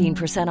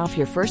 15% off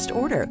your first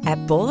order at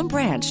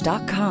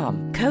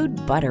bollandbranch.com. Code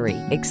BUTTERY.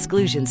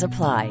 Exclusions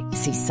apply.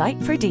 See site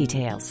for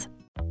details.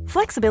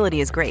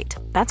 Flexibility is great.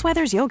 That's why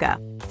there's yoga.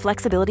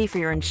 Flexibility for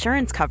your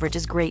insurance coverage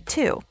is great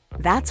too.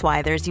 That's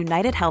why there's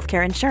United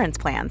Healthcare Insurance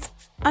Plans.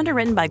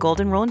 Underwritten by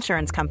Golden Rule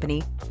Insurance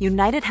Company,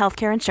 United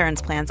Healthcare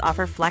Insurance Plans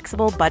offer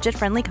flexible,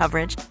 budget-friendly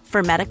coverage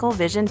for medical,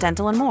 vision,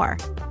 dental, and more.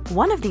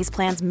 One of these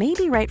plans may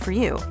be right for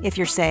you if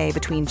you're, say,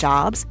 between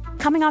jobs,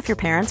 coming off your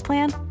parents'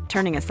 plan,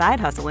 turning a side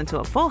hustle into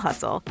a full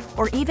hustle,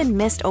 or even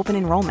missed open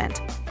enrollment.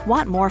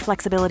 Want more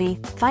flexibility?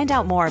 Find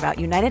out more about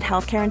United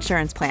Healthcare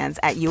Insurance Plans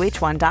at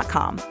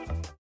uh1.com.